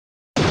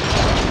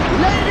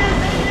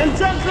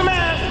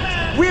gentlemen,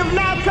 we have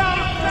now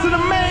come to the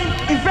main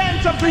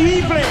event of the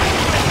evening.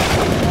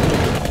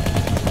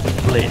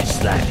 Blitz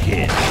that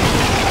hit.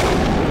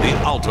 The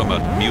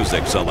ultimate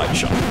music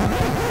selection.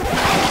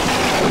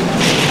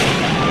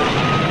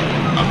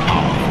 A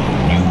powerful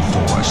new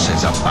force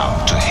is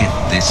about to hit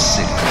this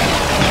city.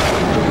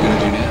 What are we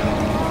gonna do now?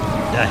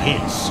 The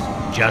hits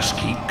just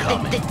keep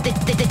coming. The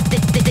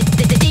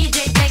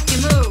DJ make you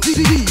move.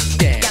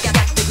 Dance.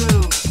 Got the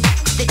groove.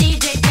 The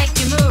DJ make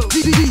you move.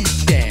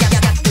 Dance.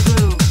 Got the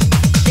groove.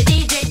 The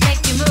DJ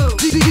make you move.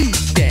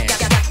 Dance.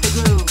 Got the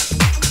groove.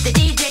 The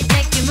DJ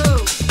make you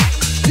move.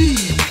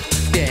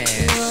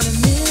 Dance. What a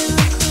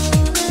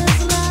miracle is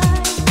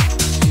life.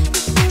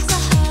 It feels so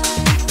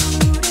high,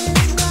 food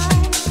is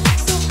right.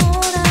 So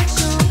hold out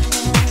your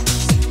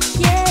hands,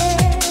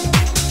 yeah.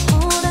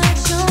 Hold out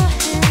your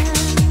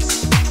hands.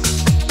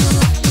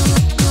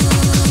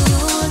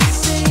 It's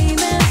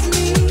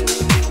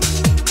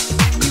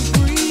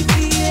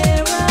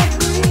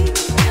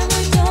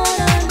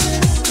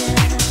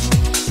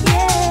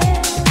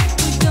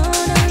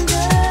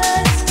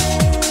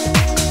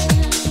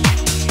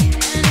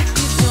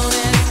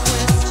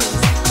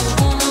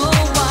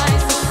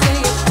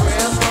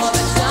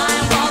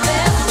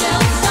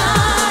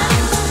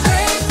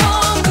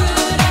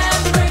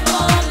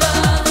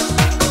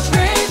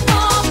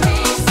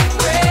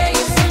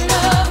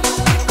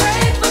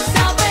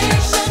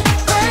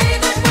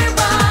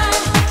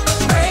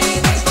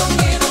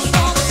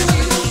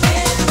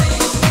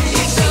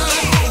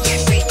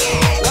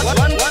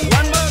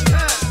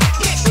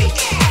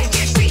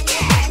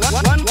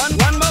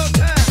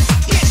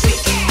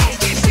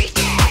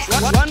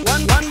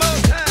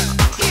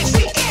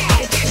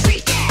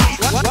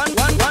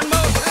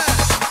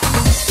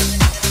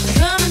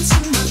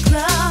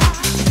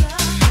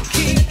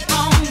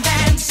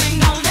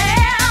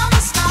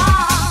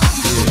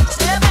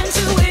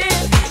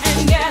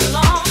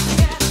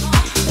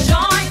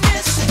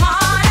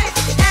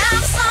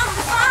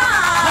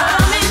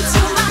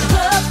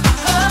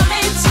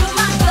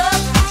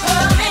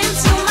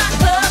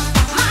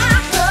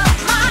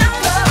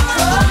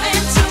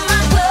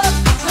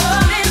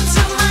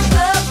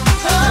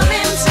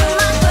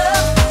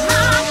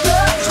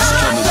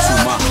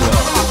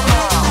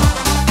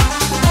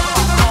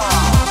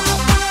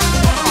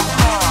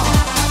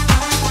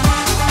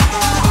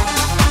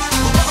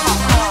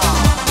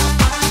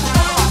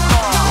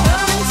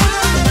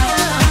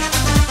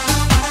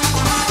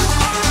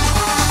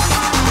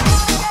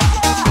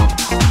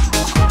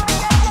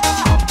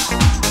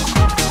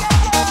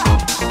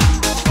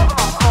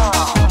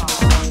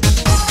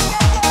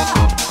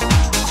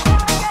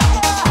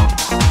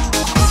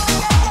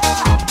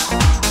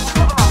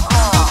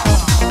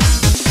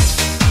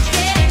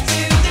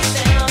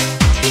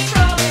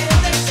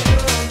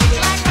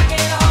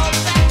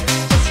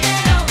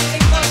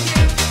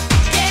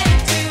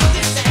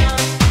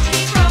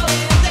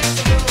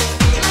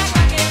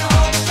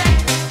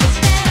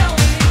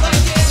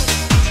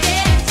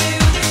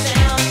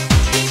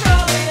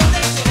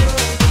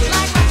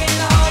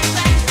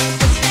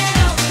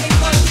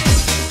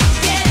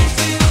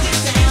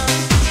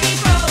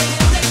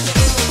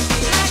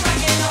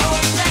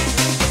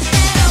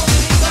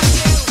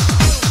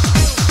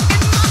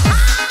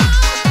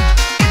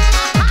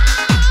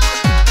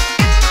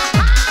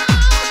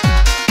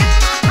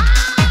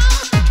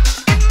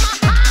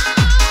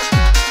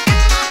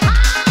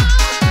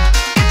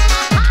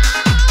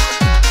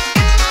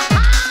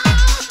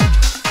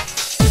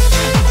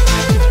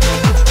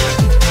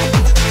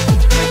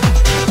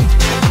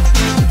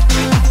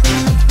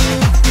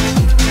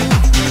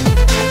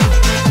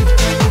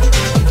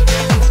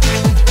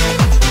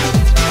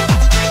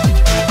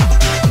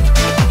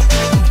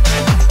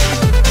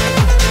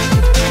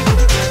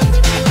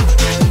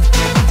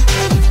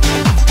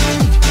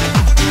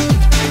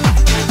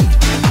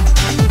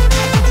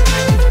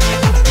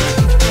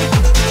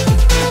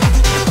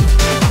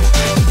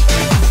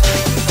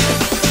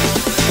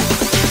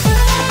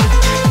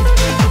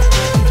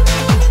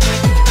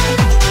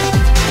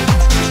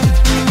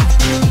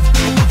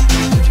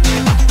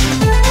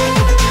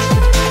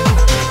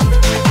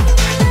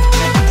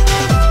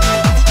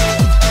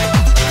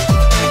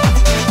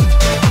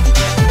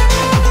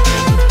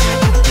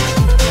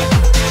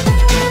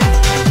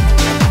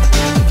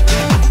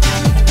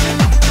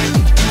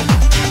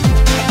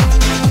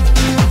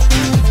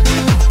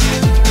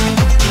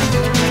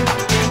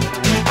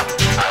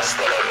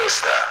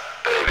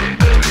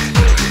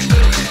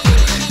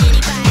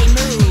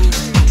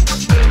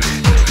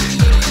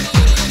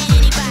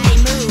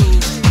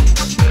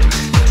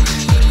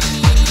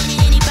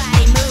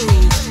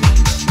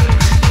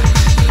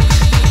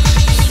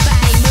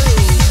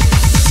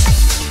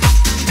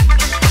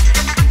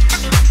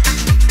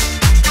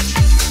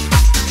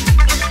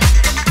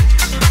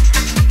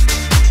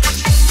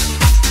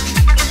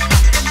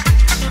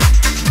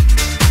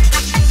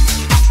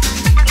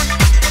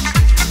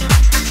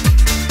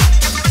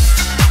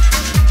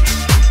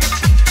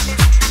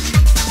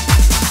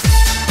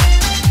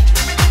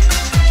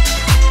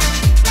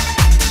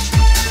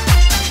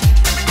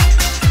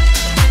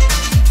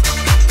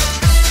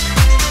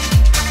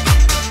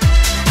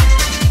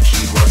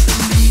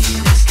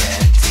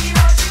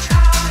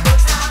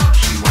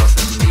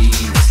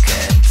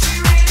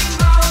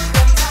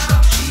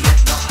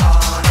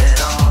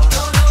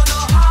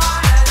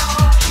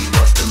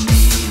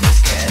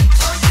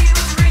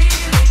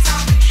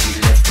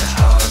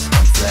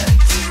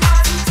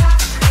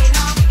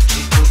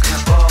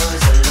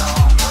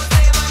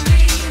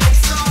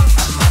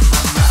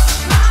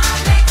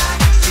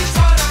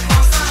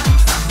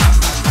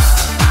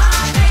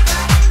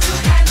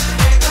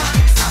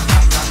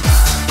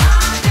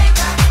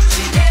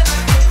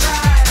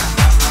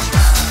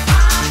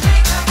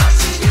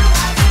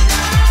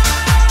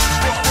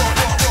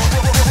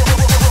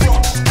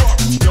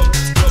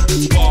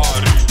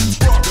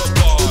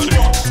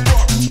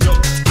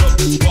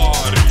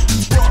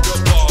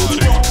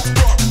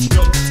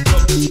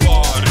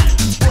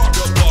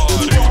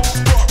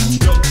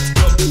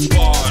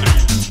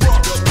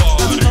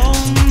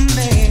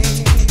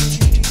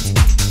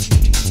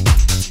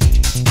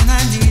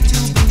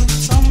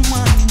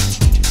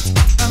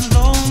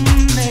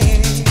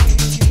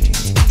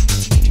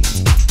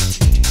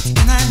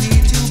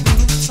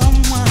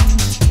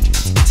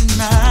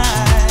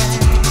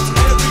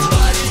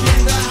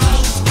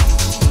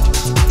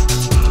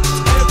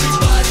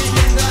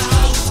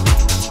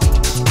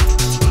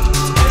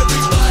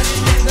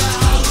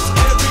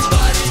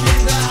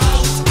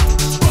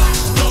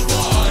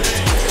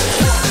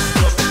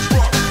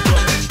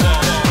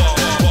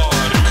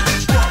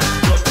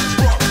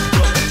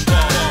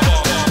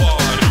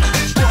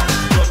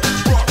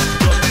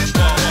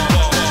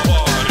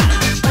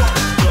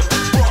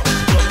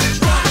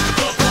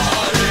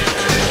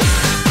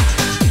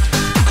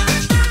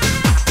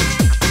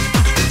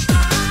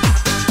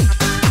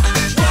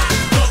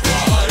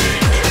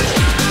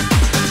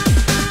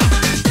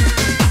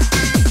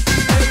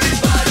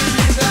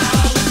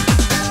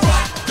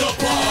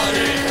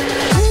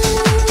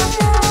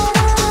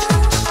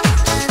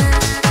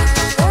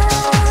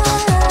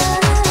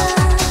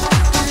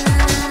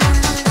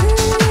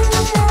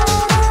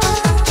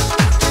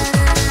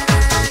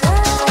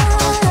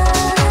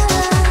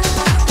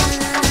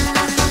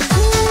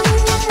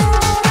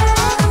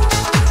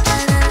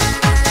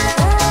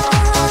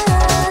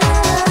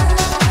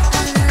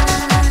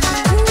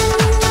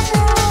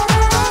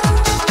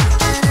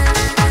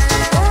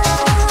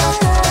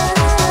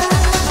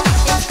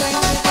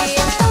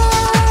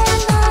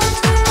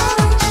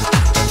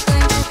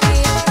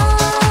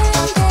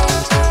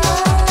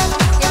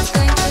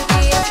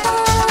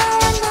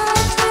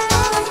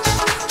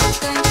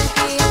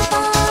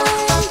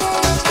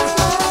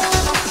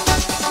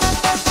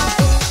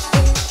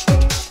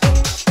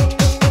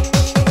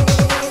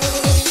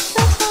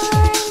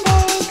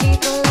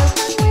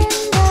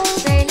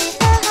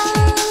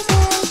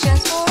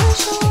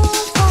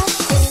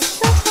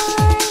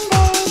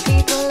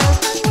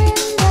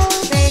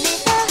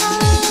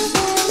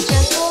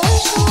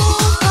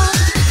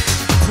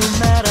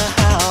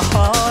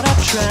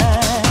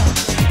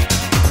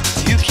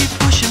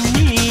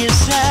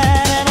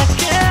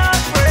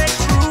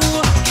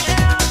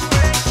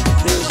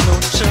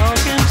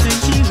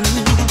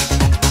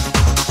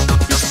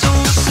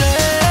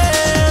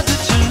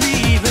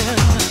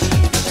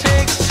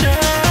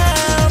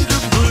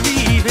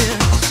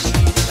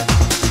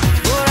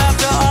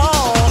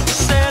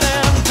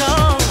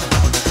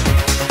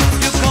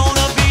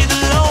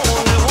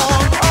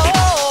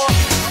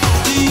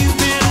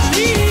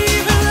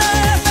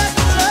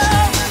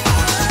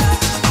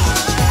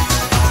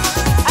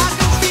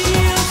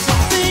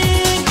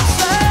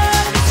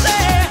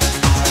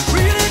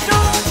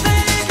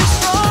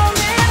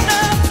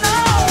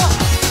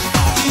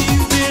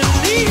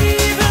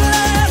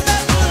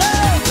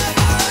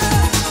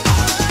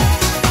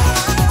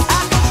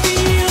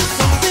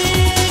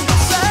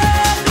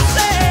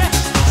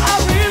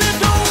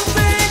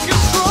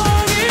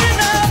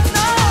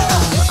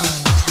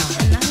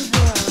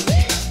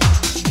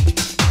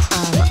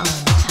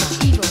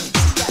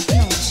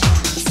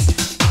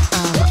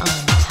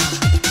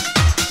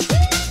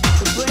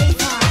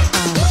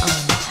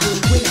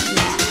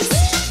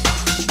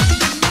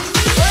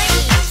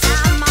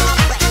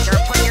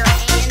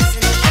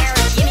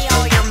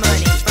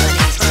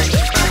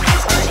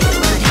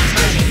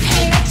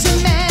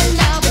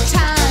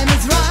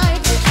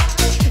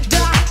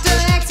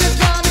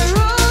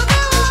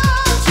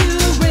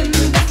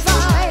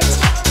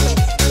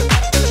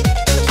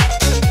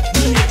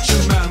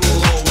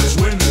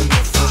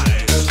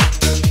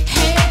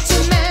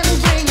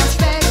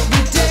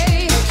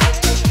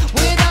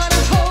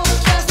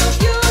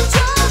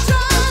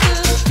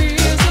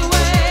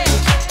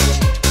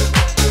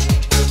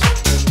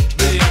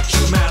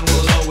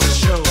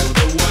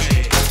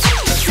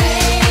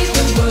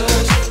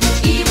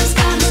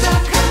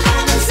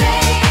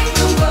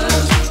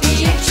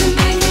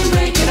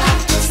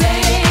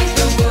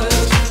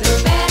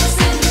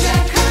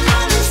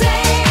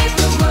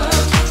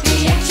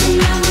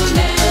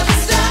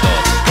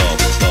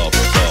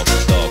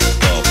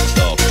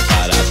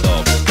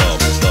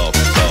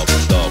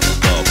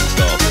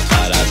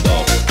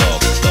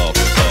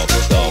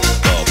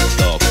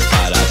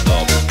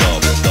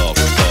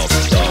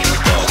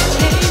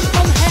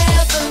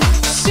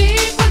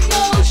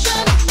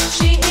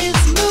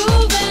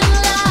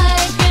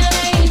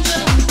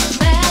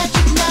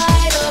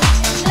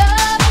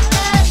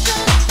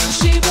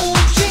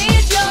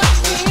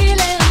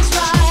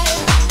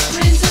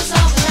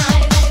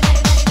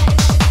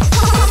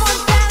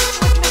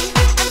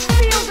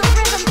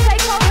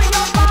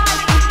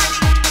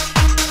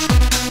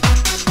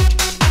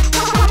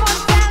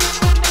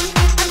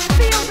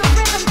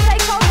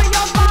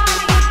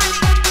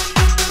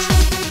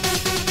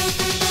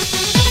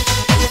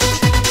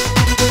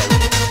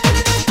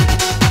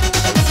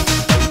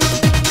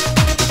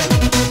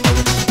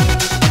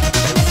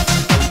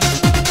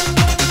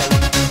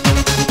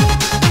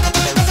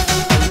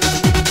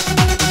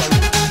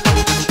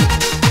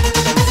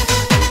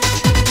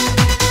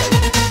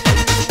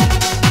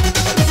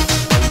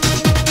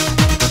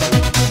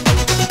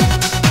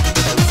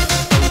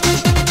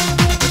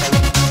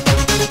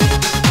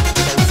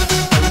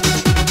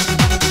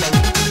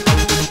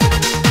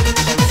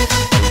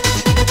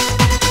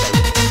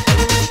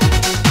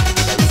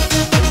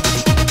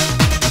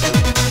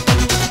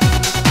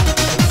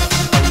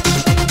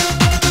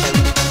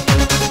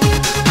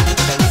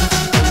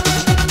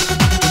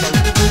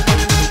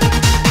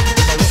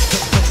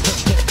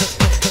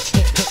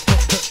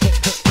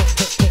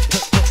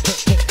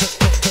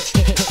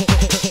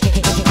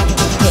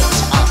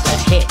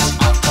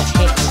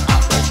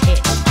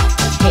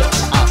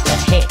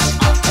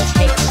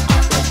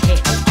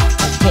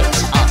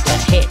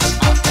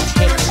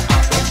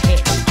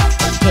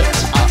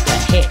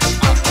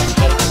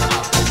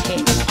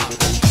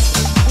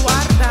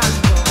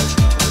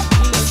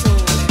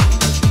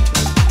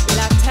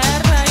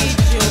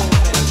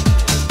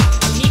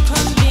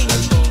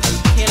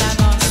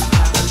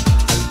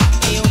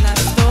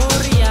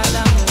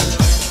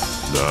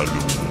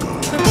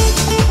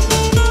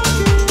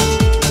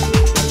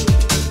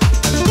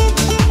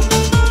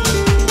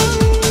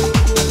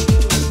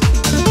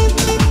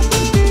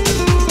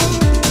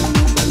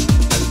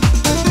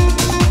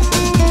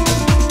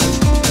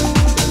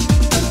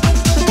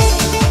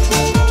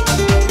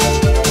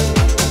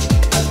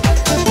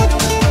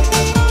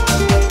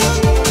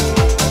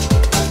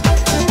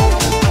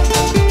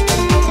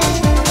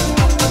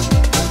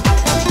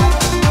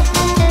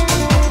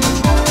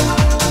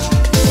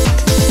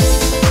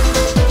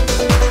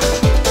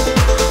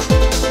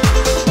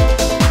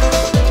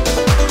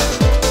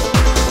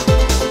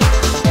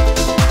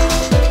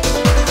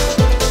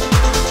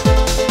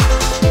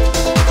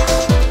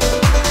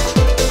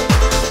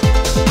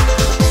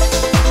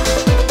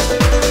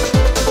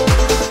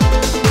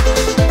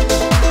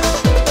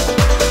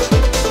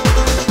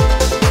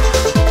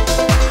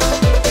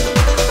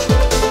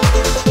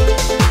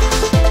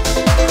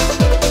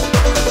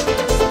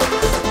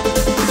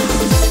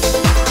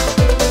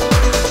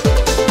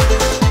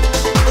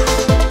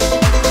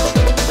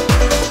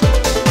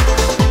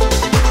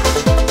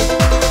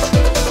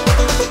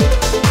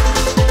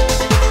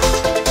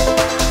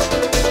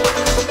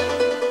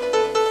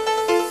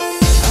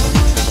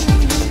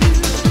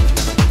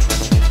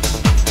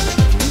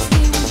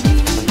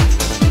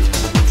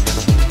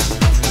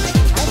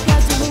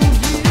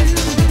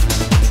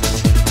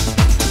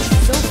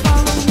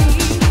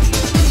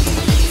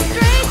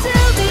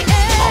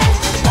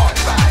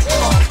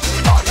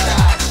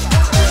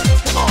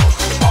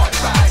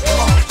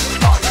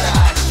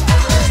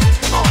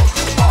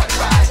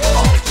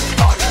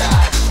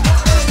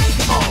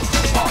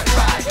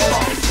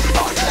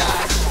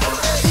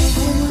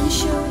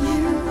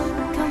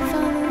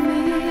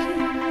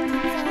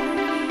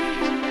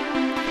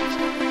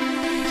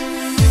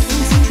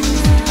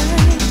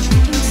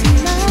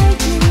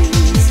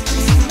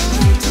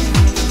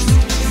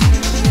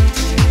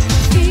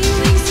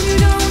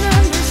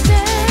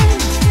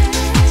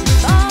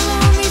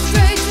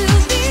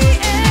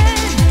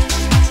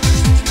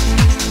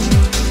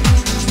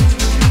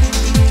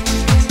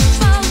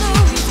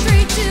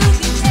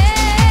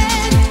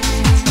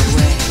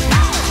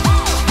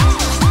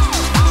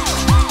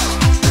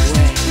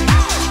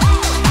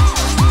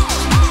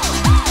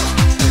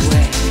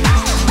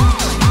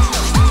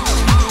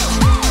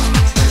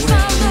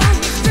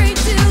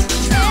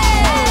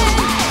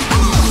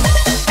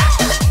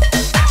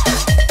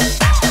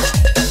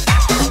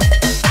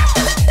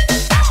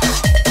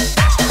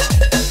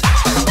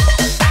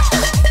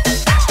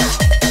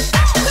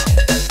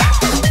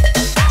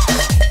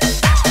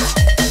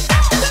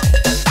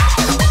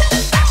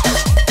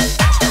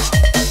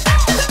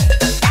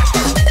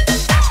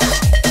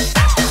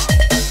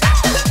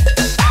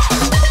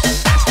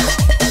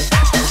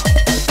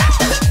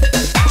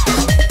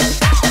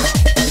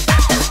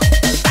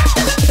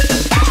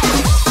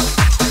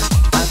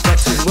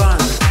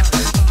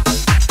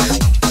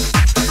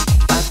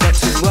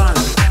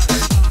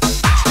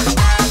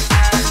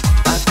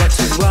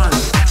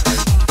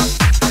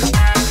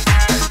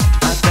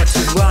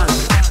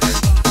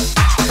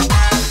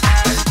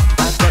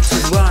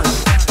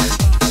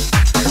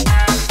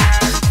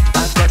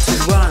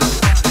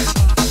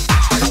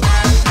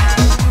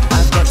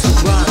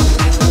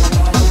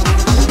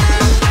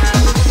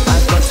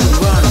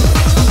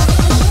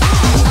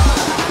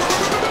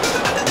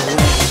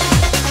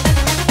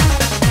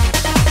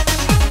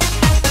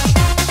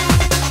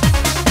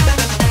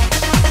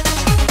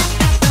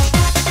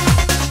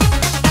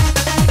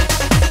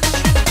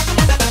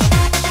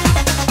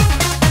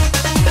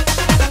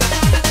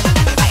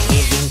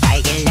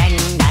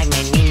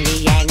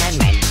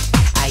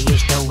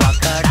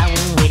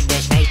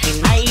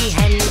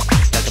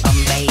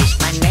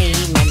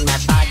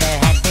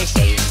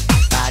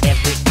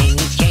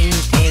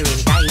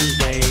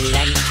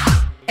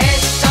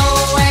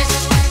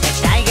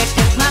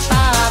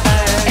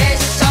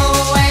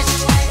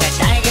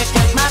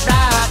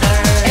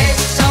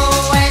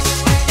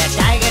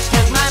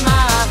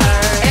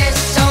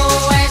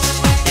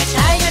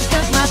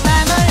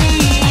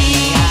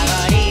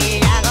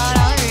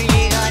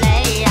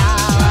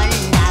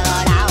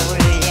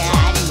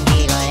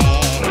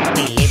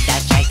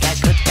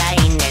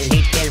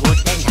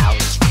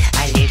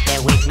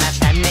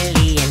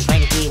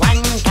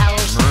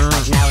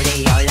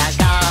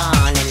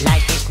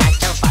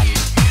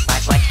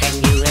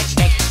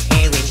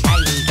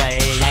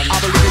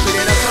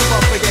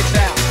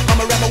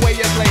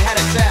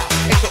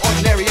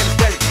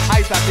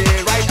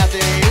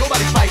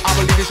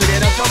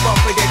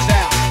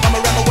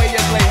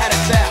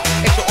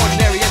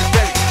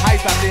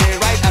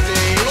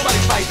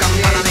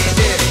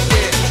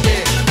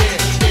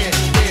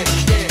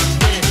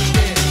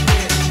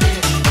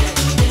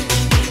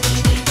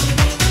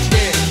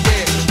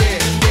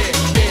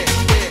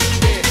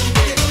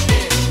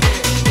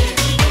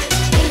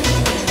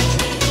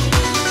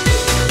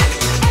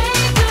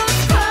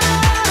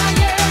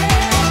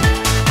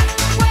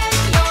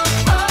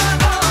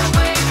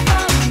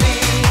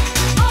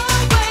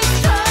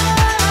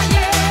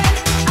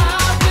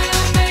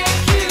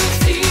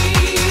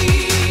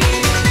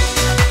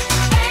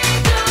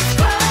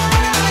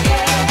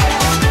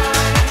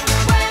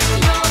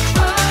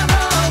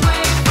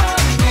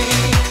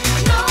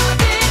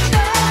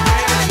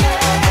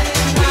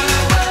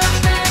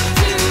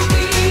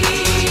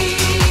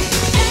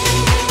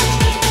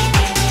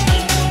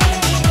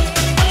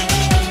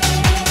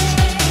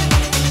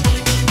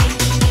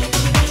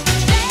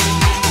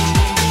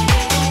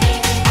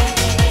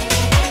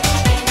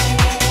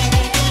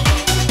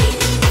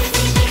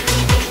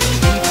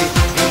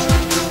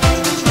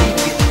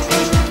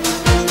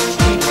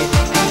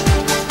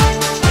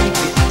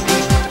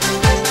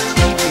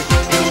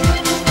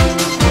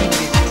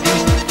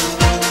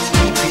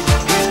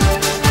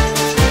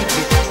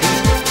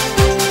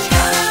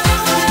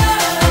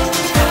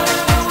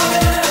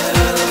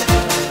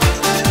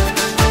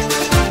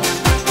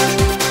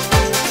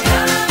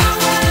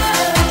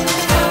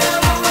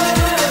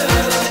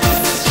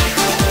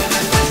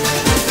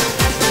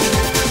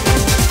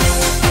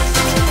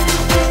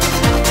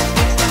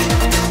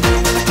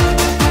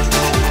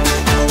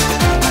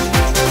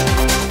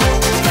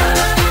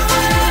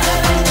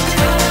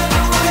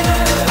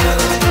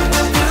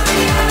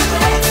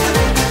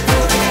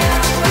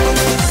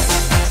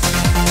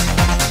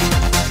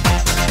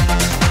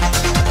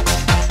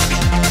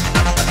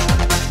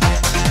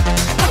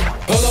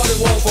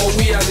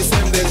we are the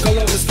same. The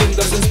color of the skin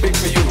doesn't speak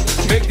for you.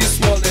 Make this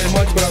small a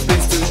much better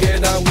place.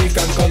 Together we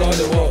can color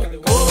the world.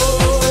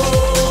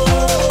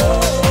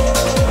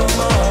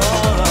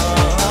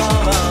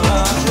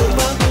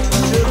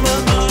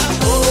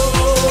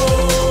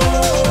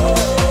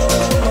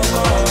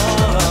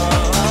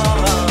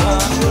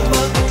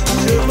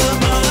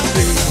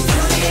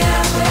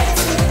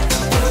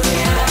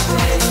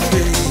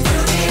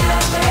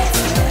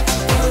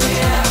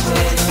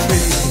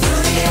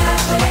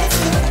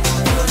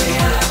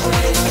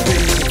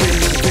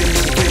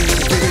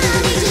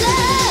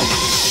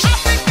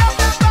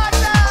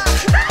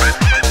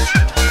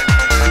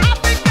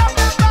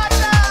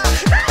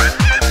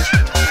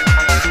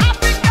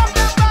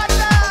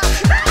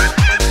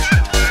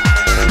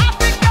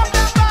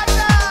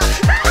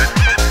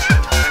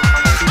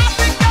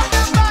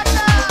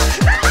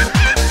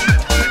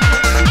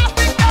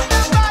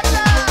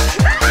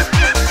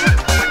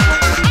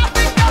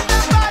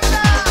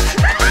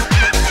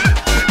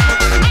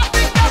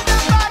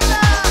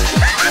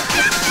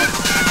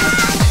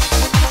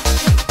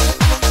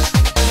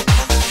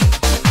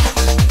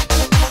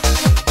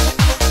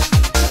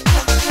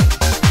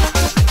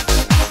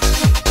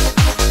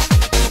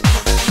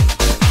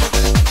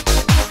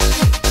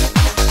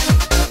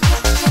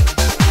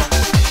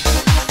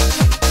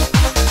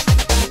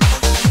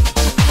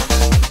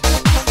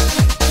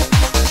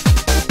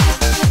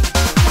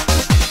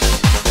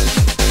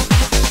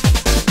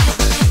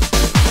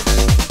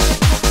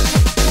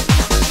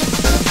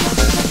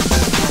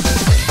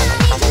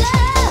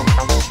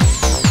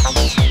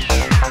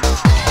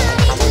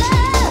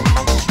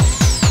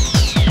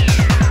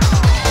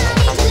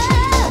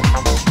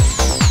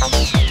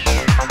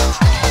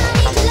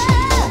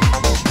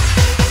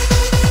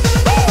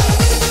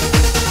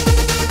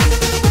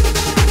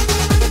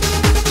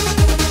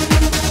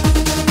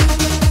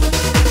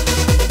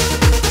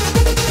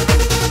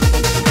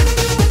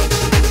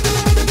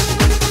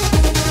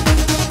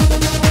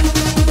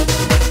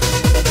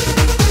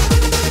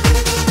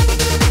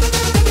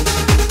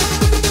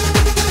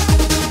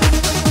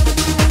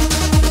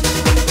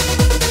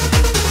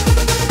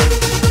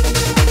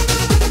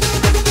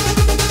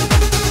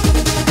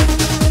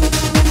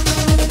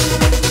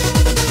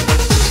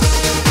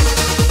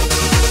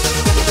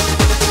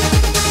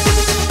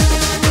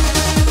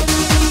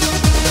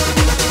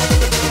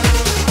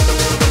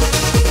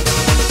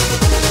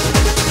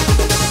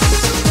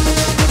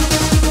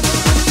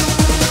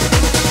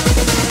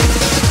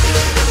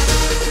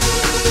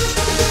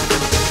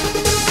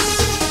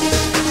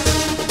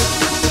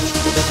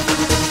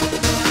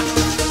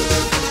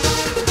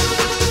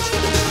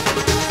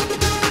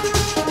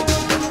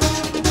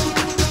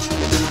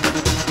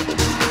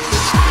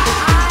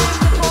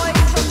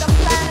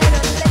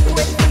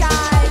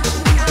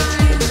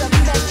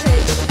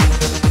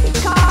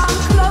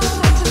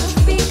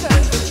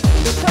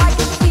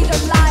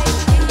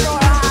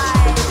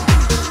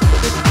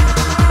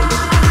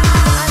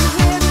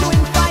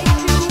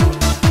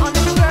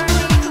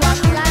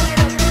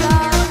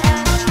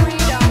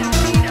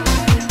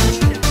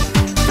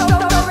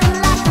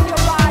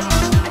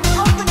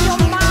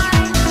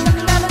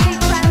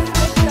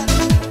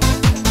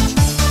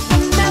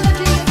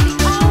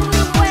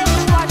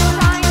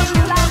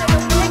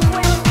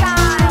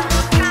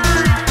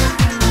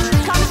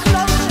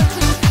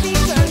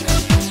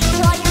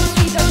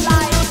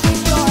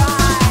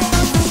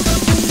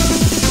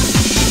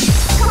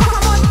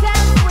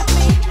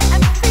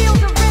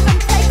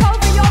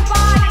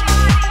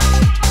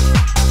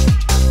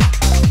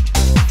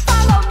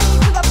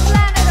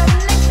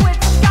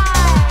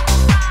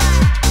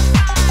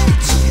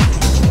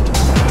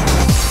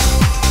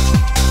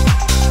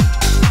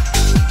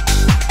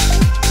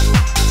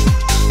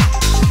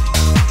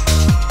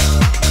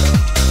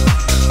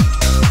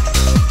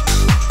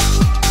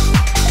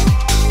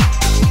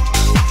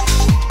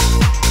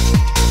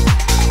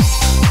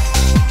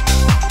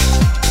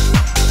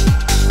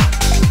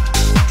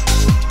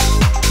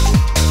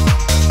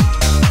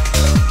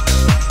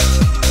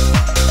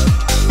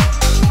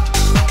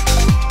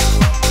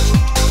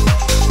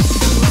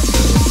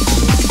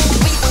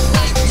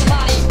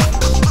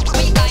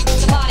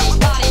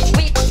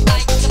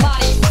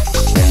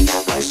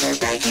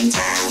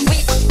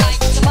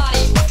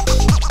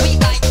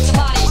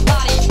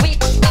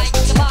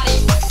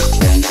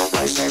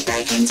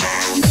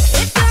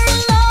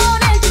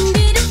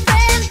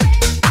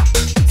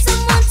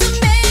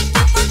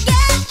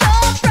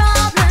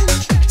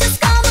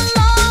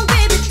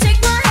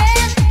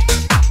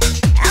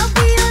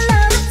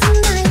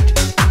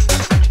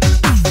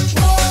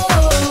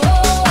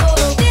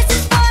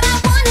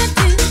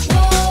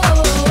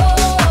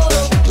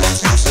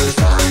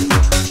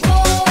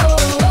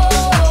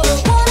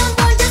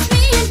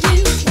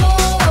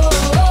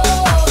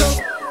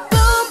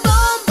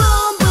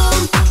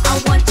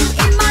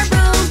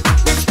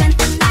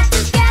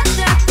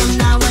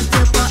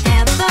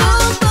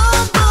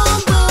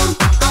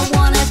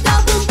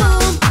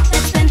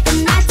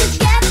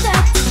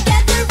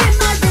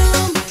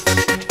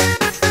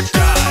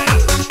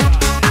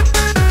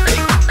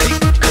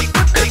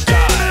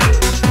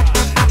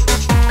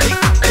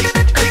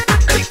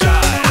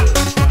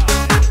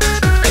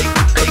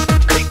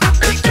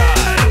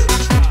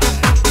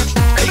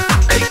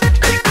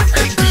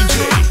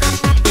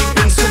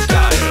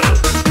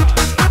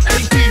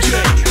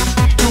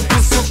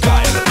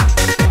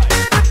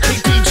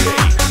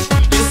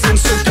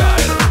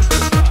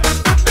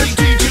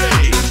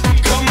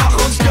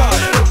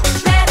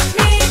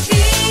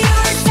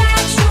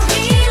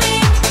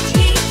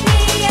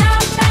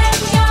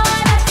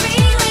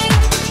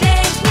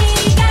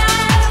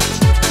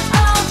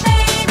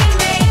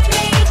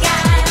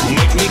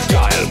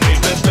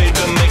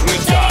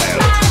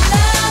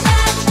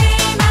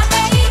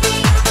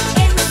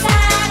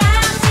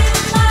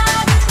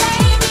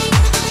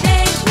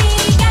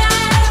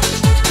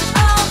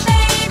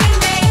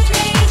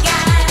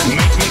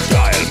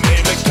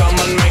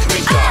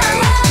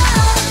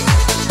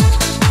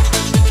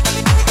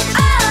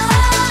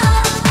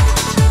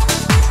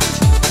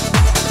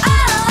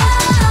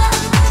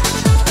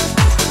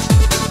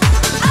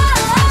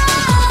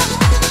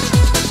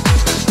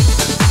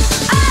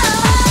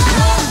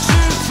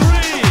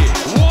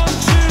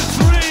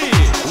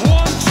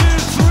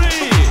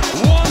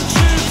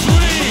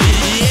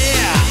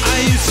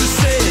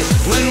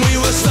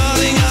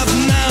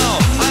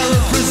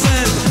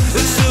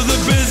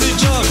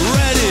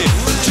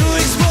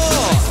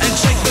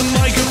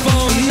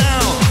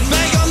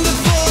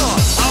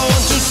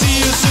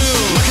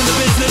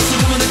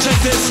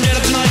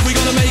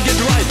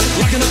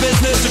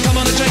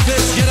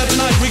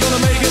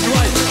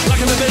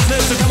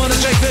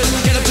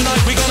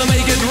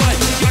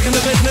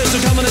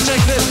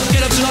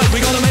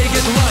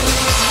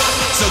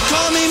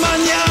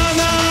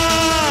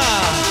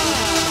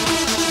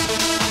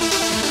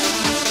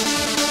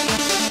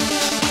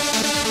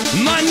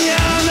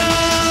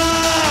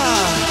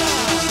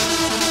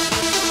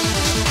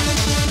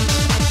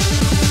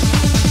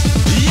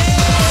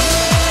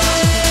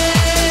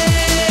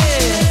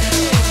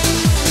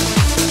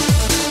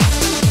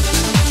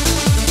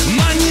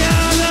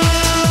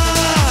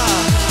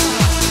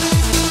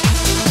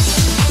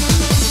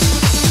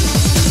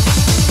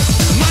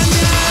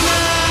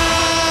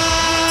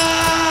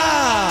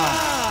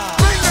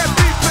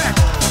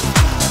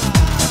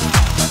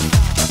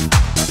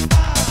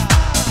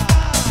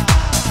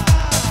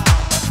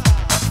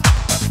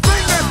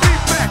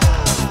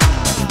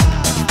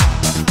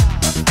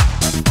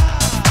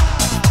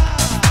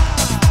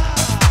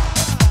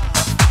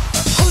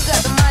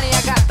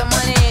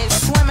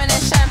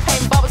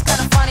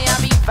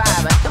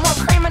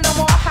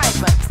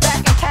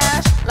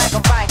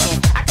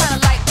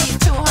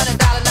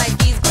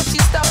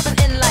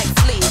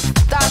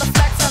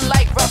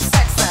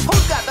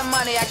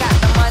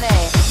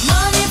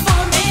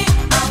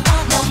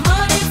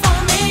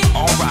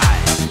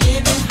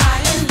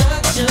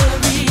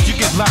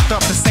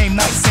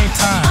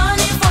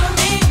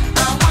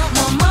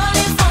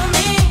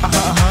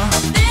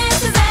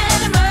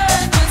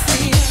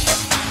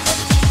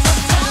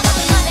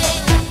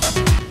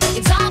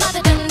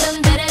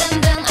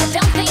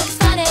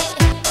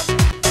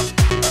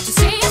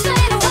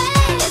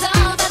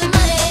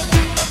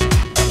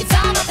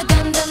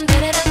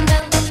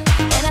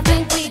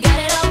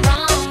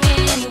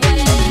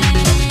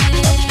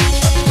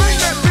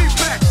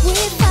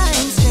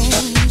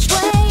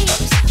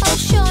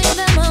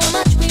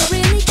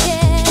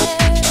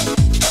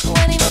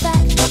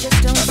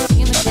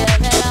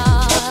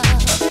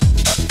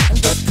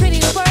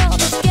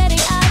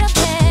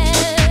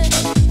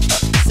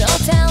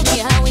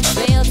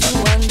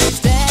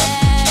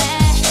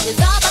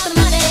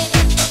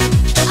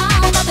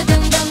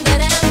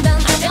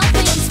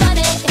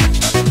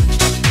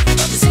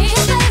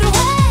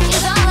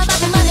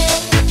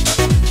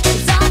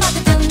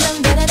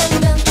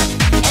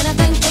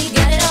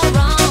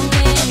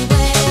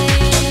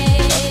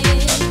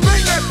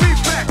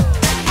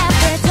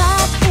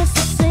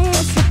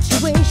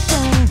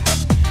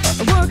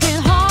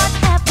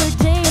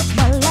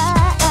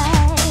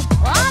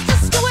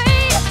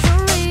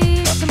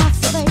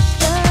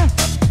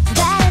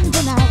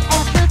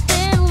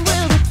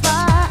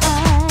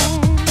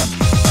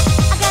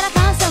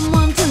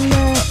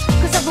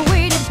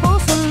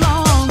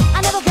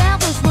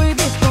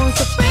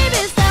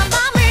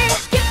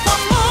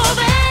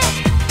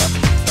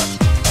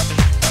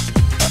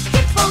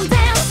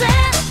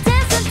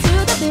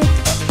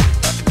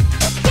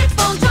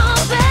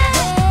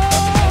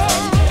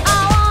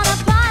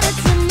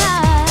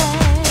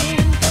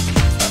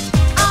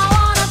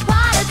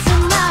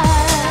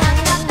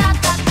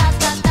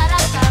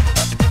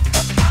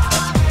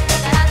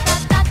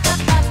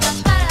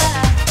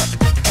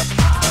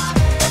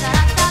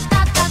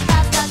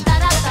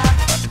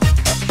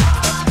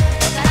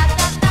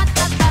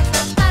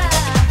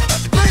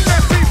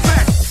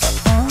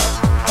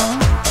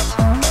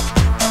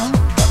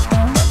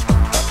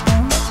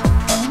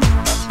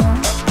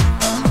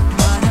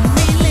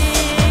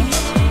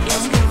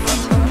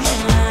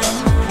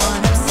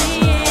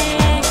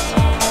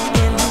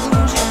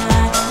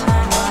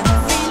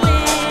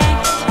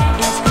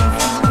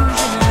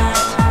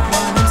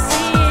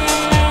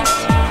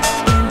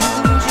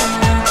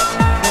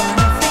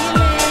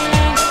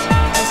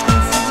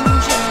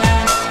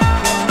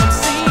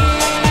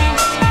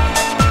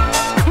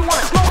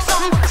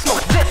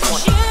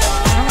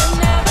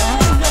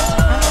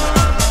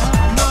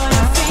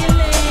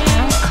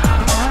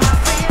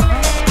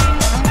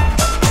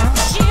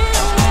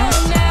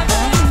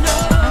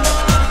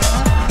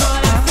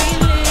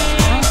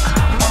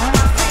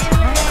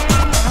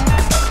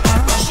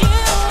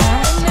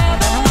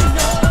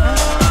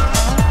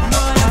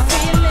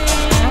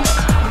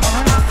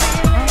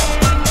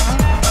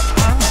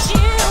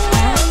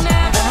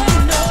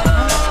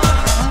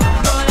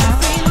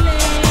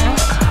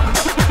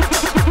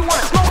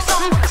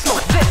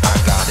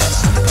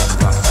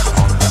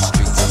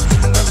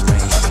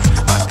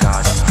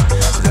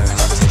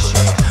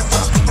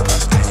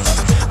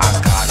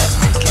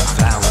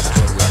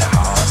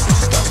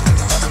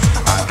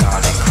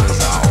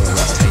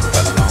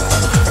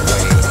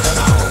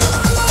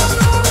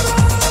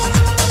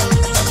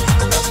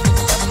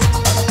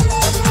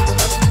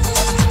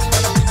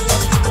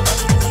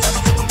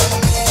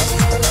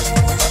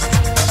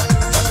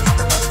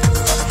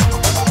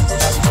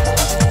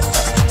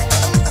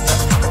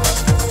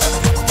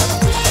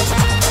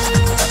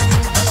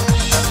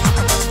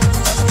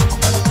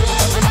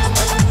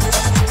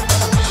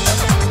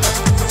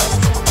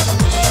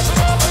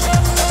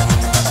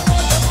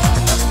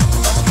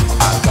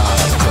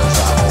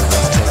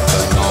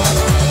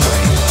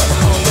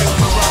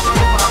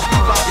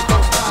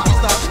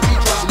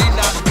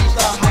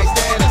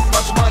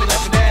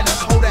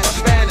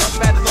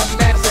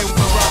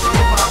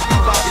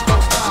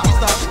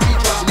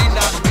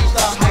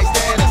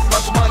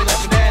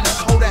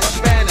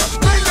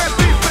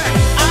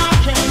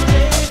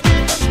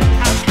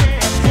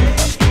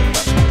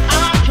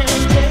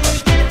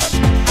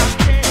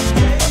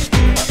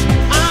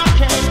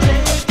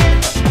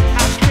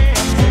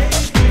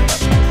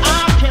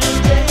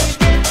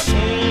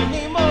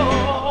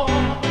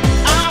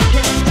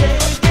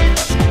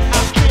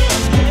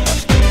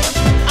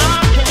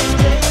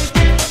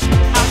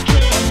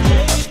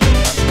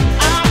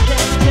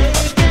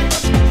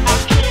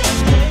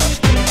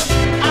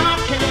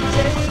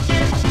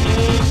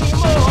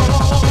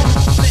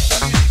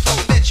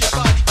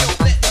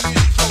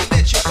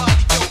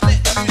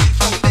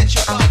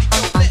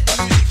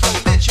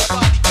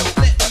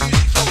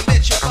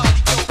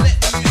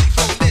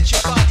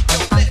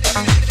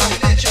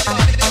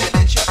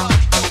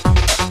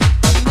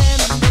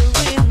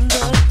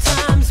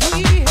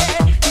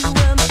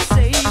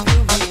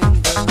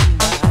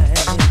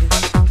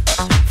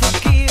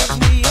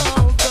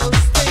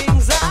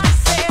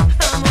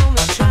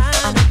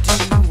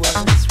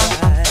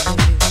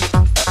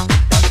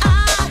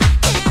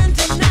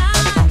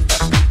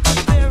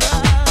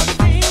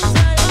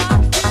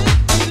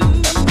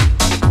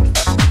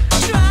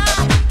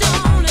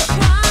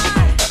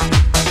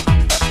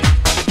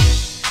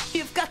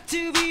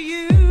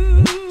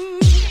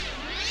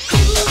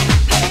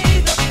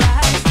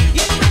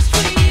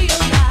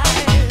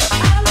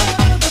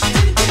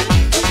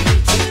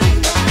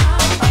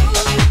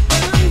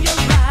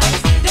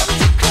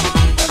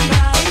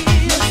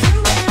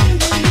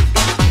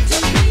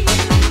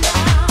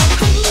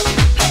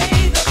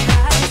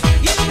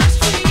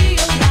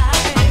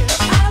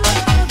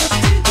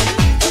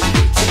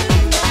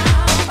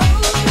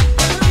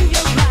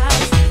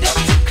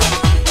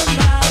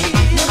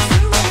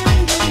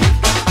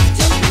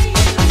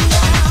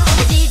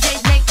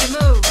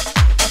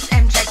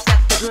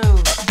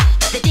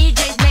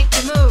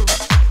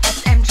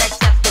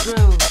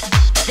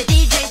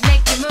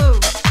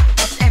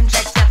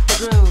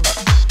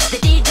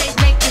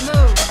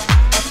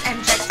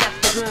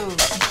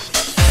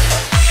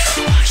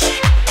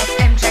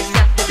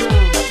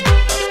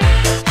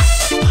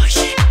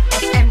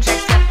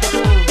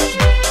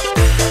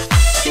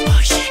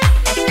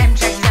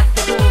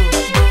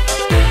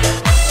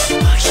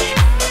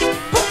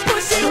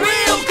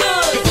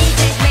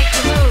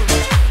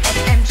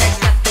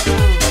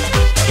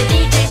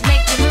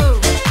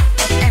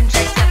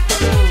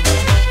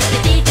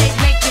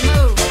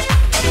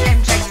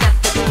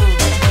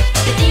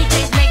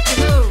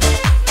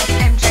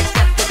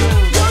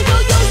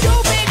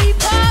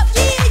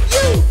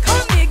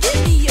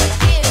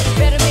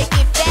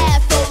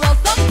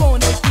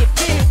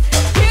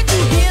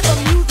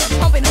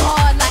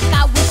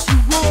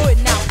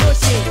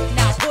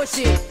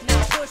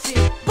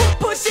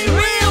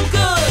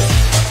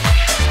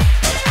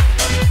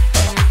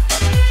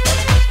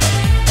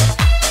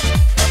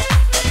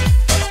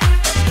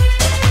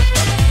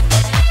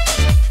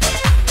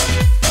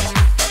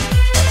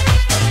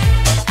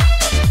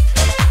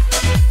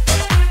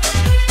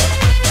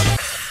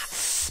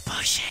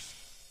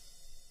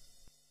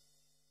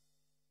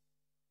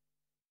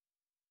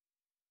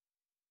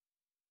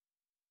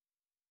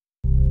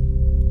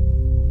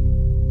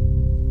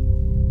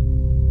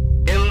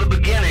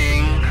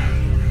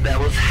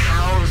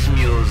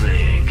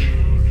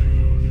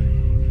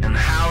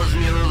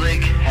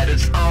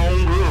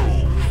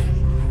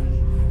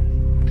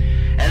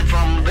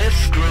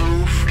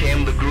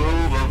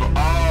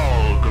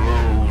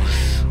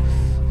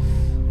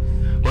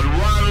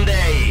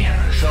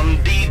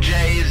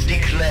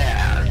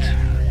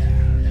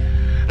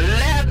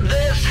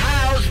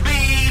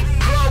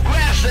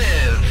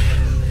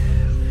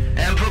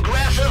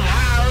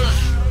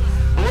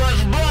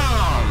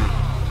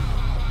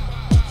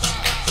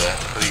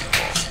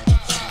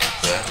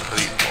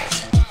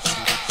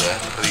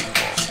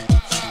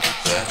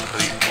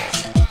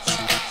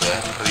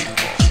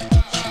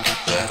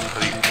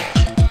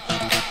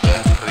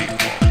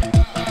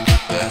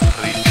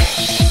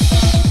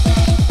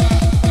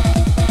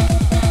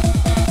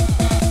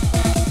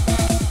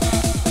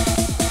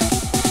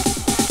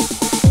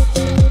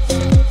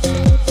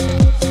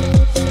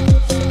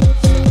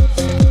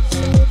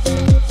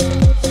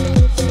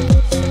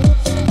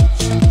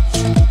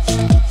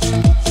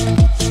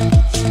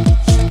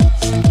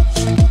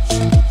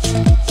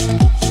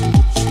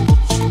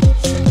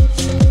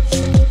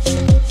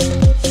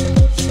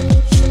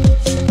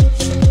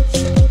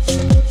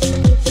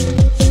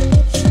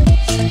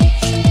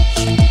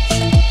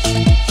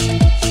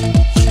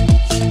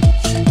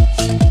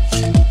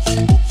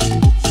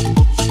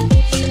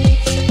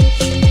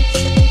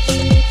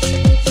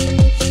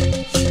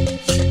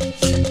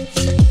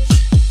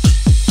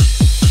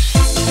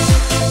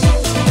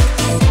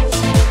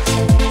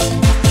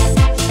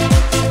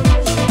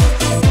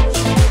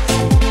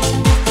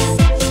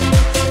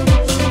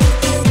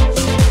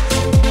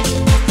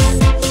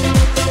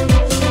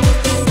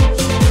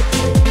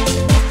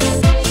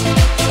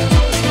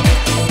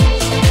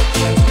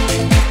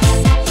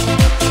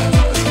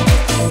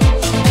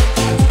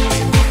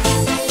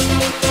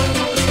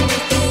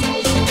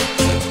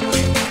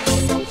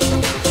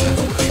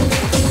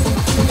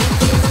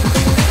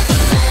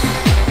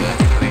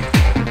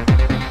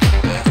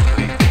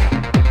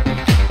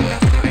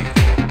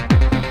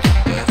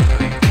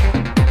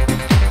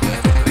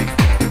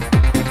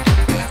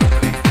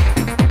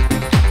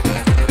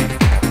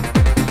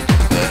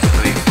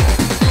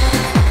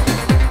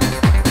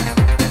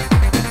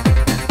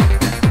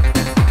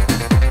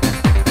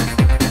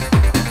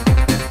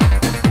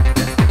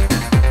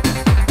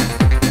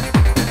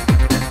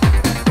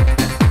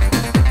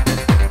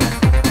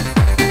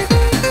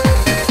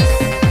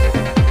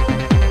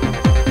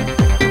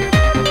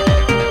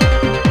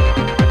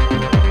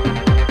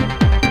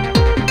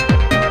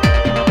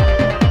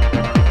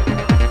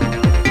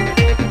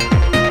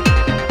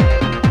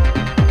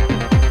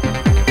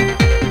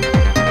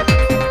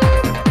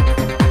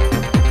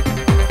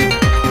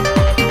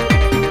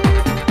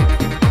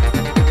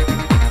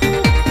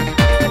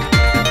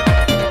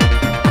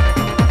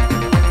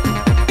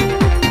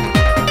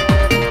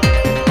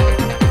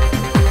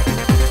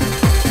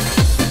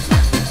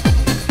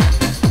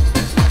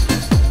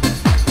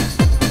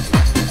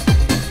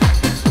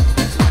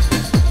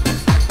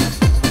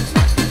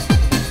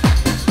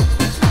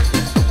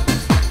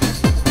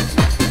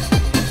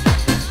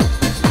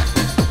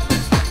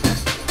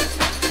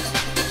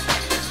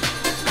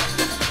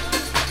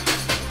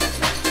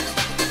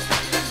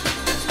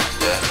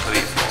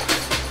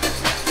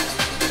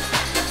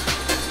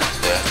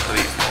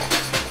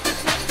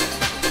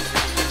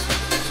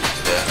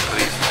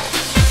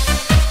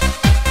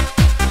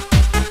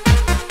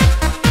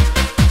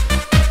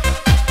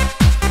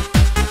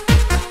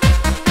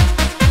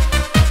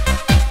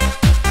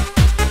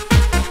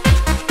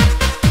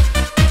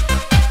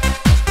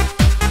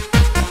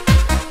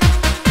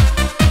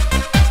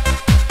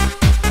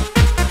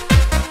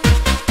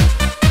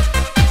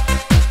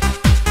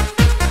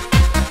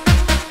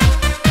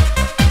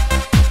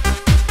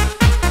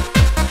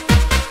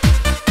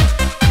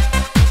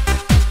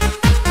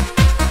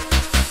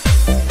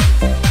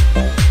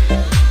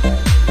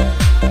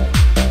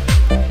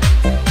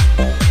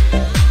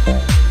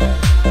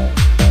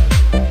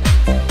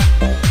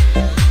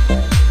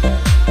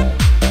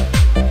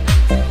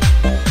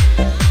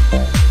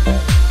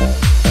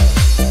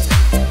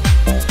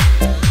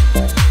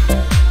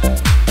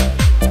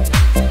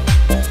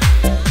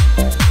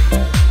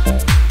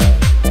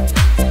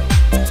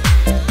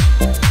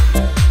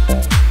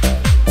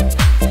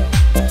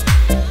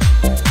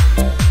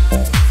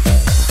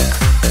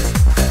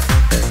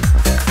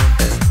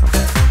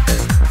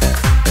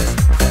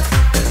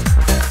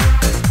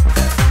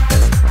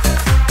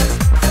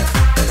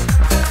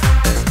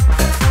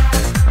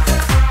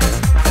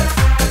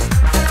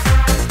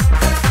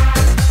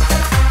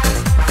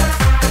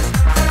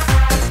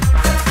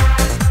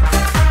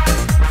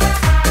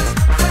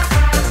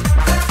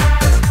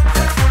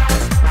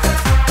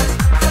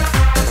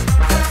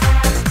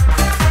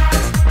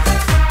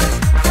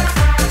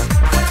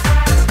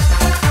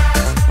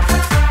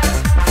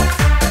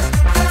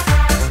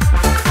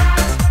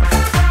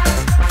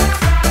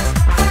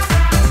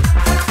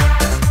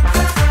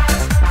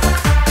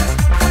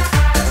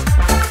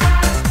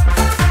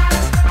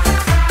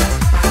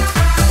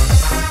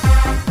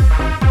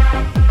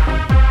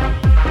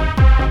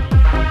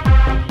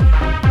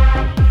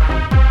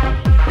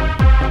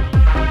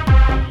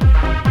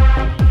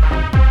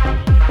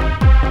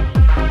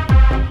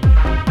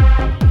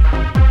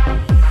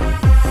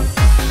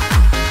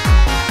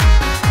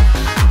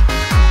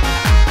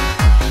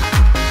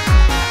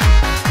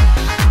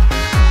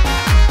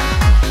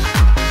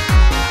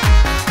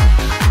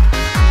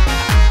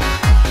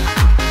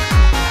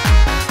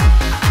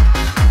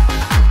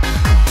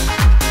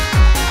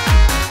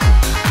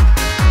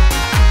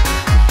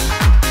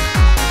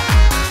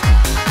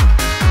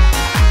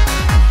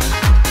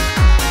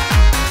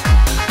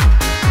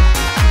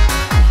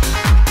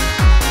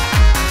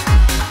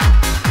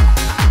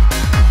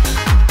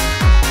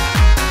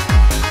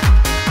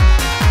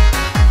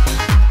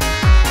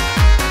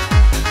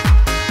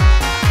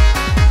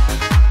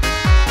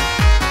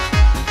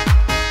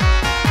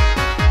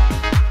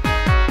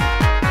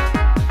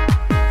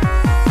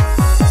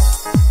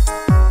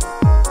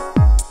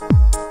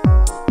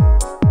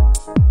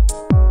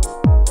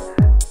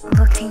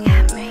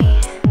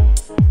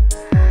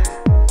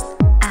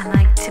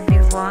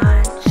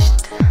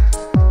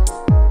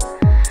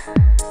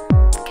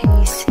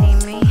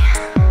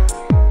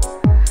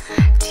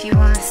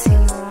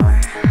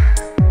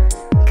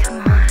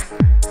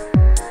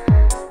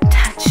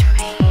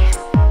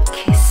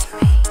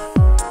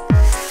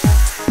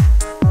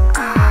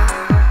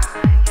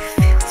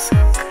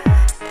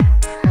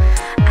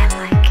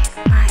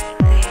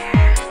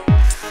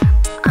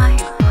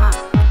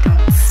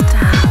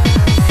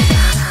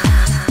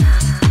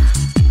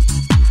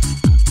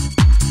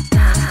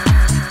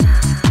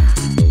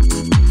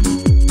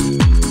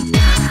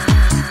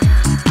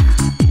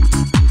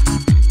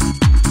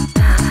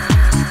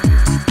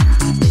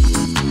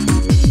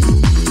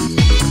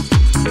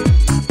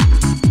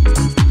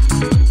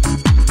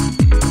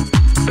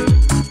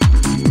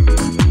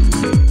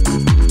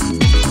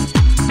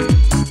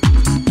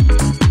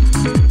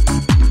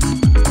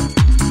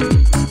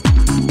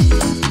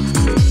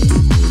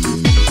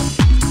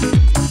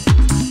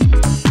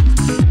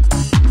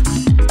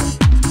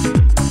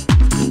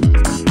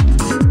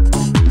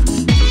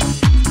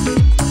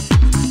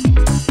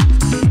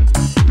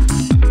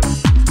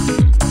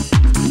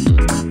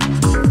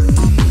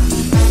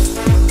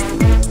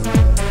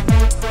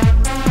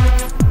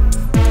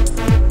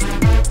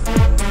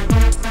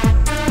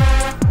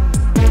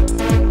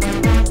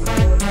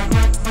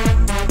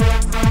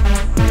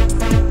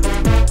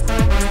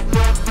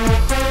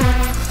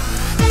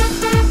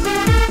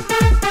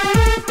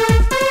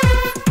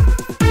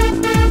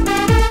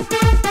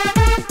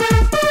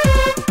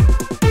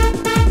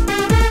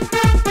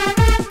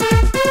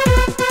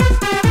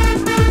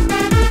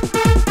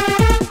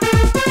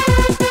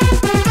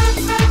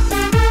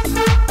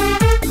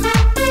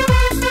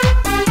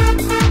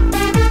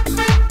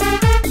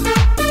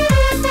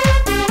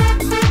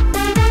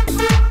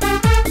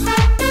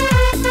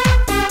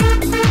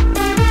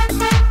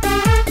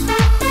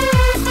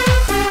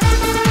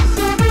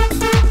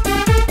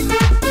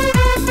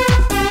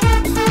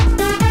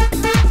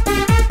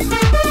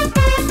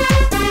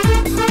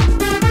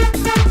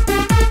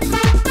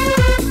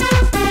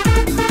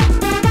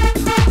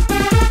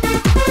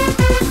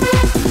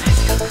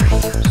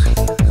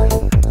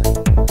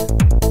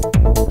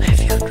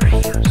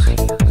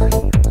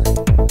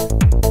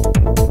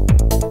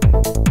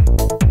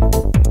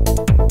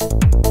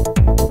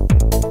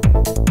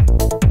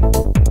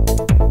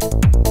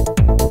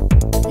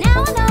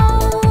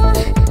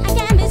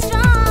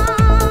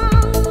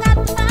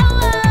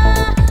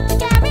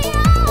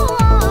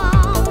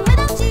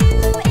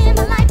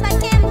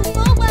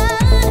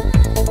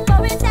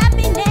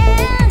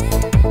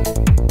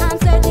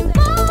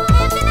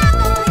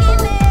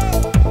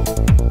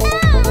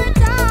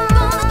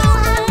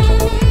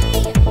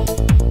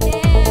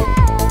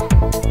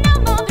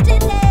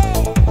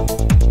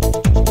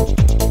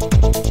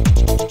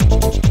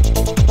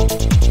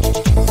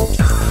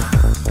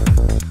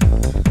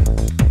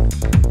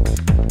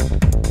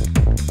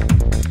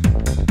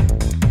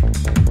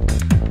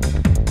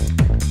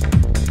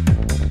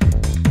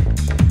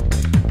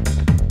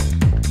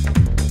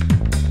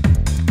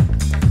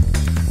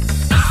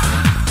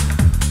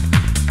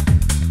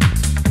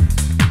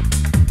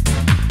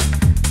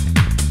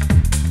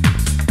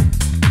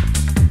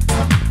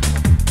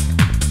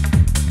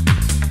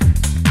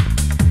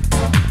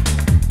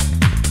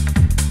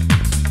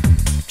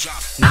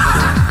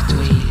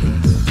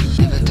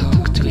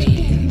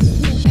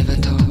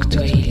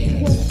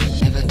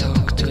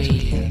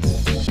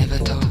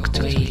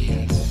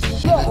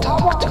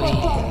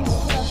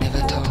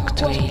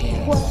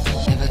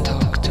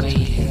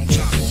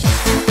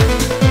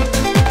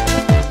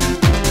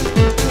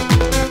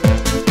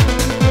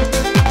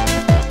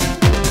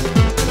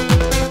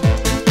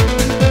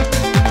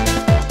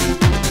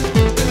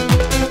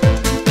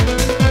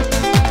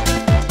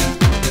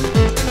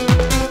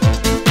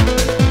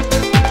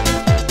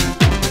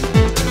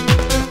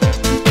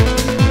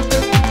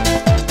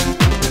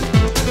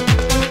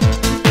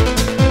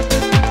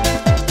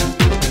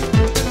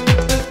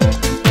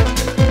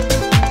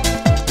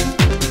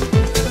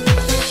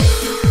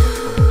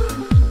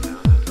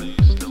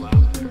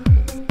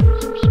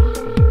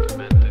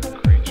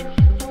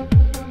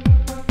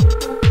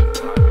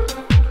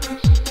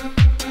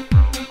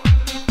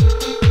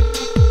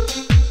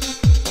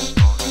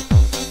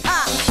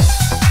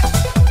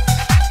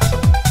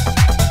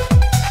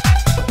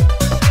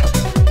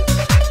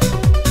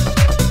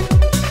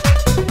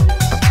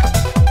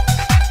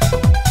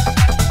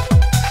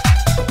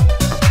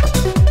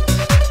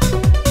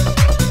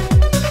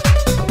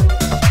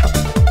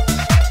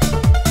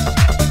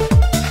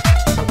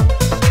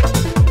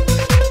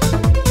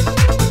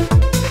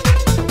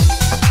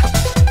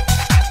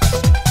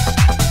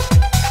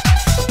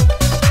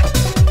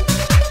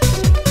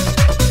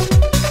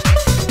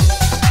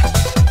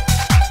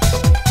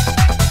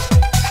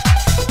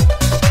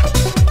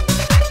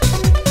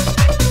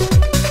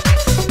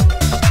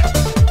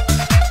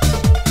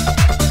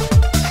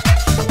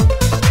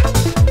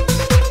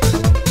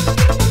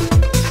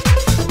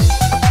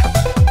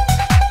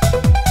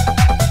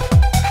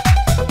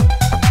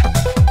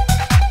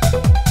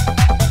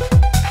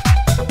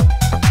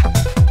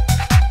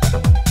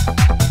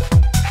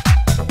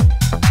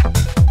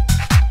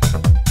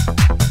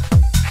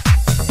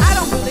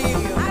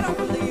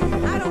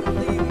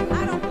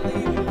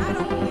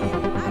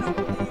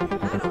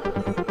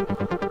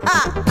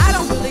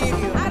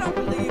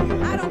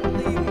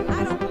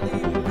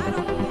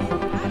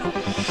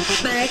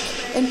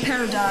 Wreck in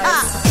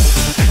Paradise.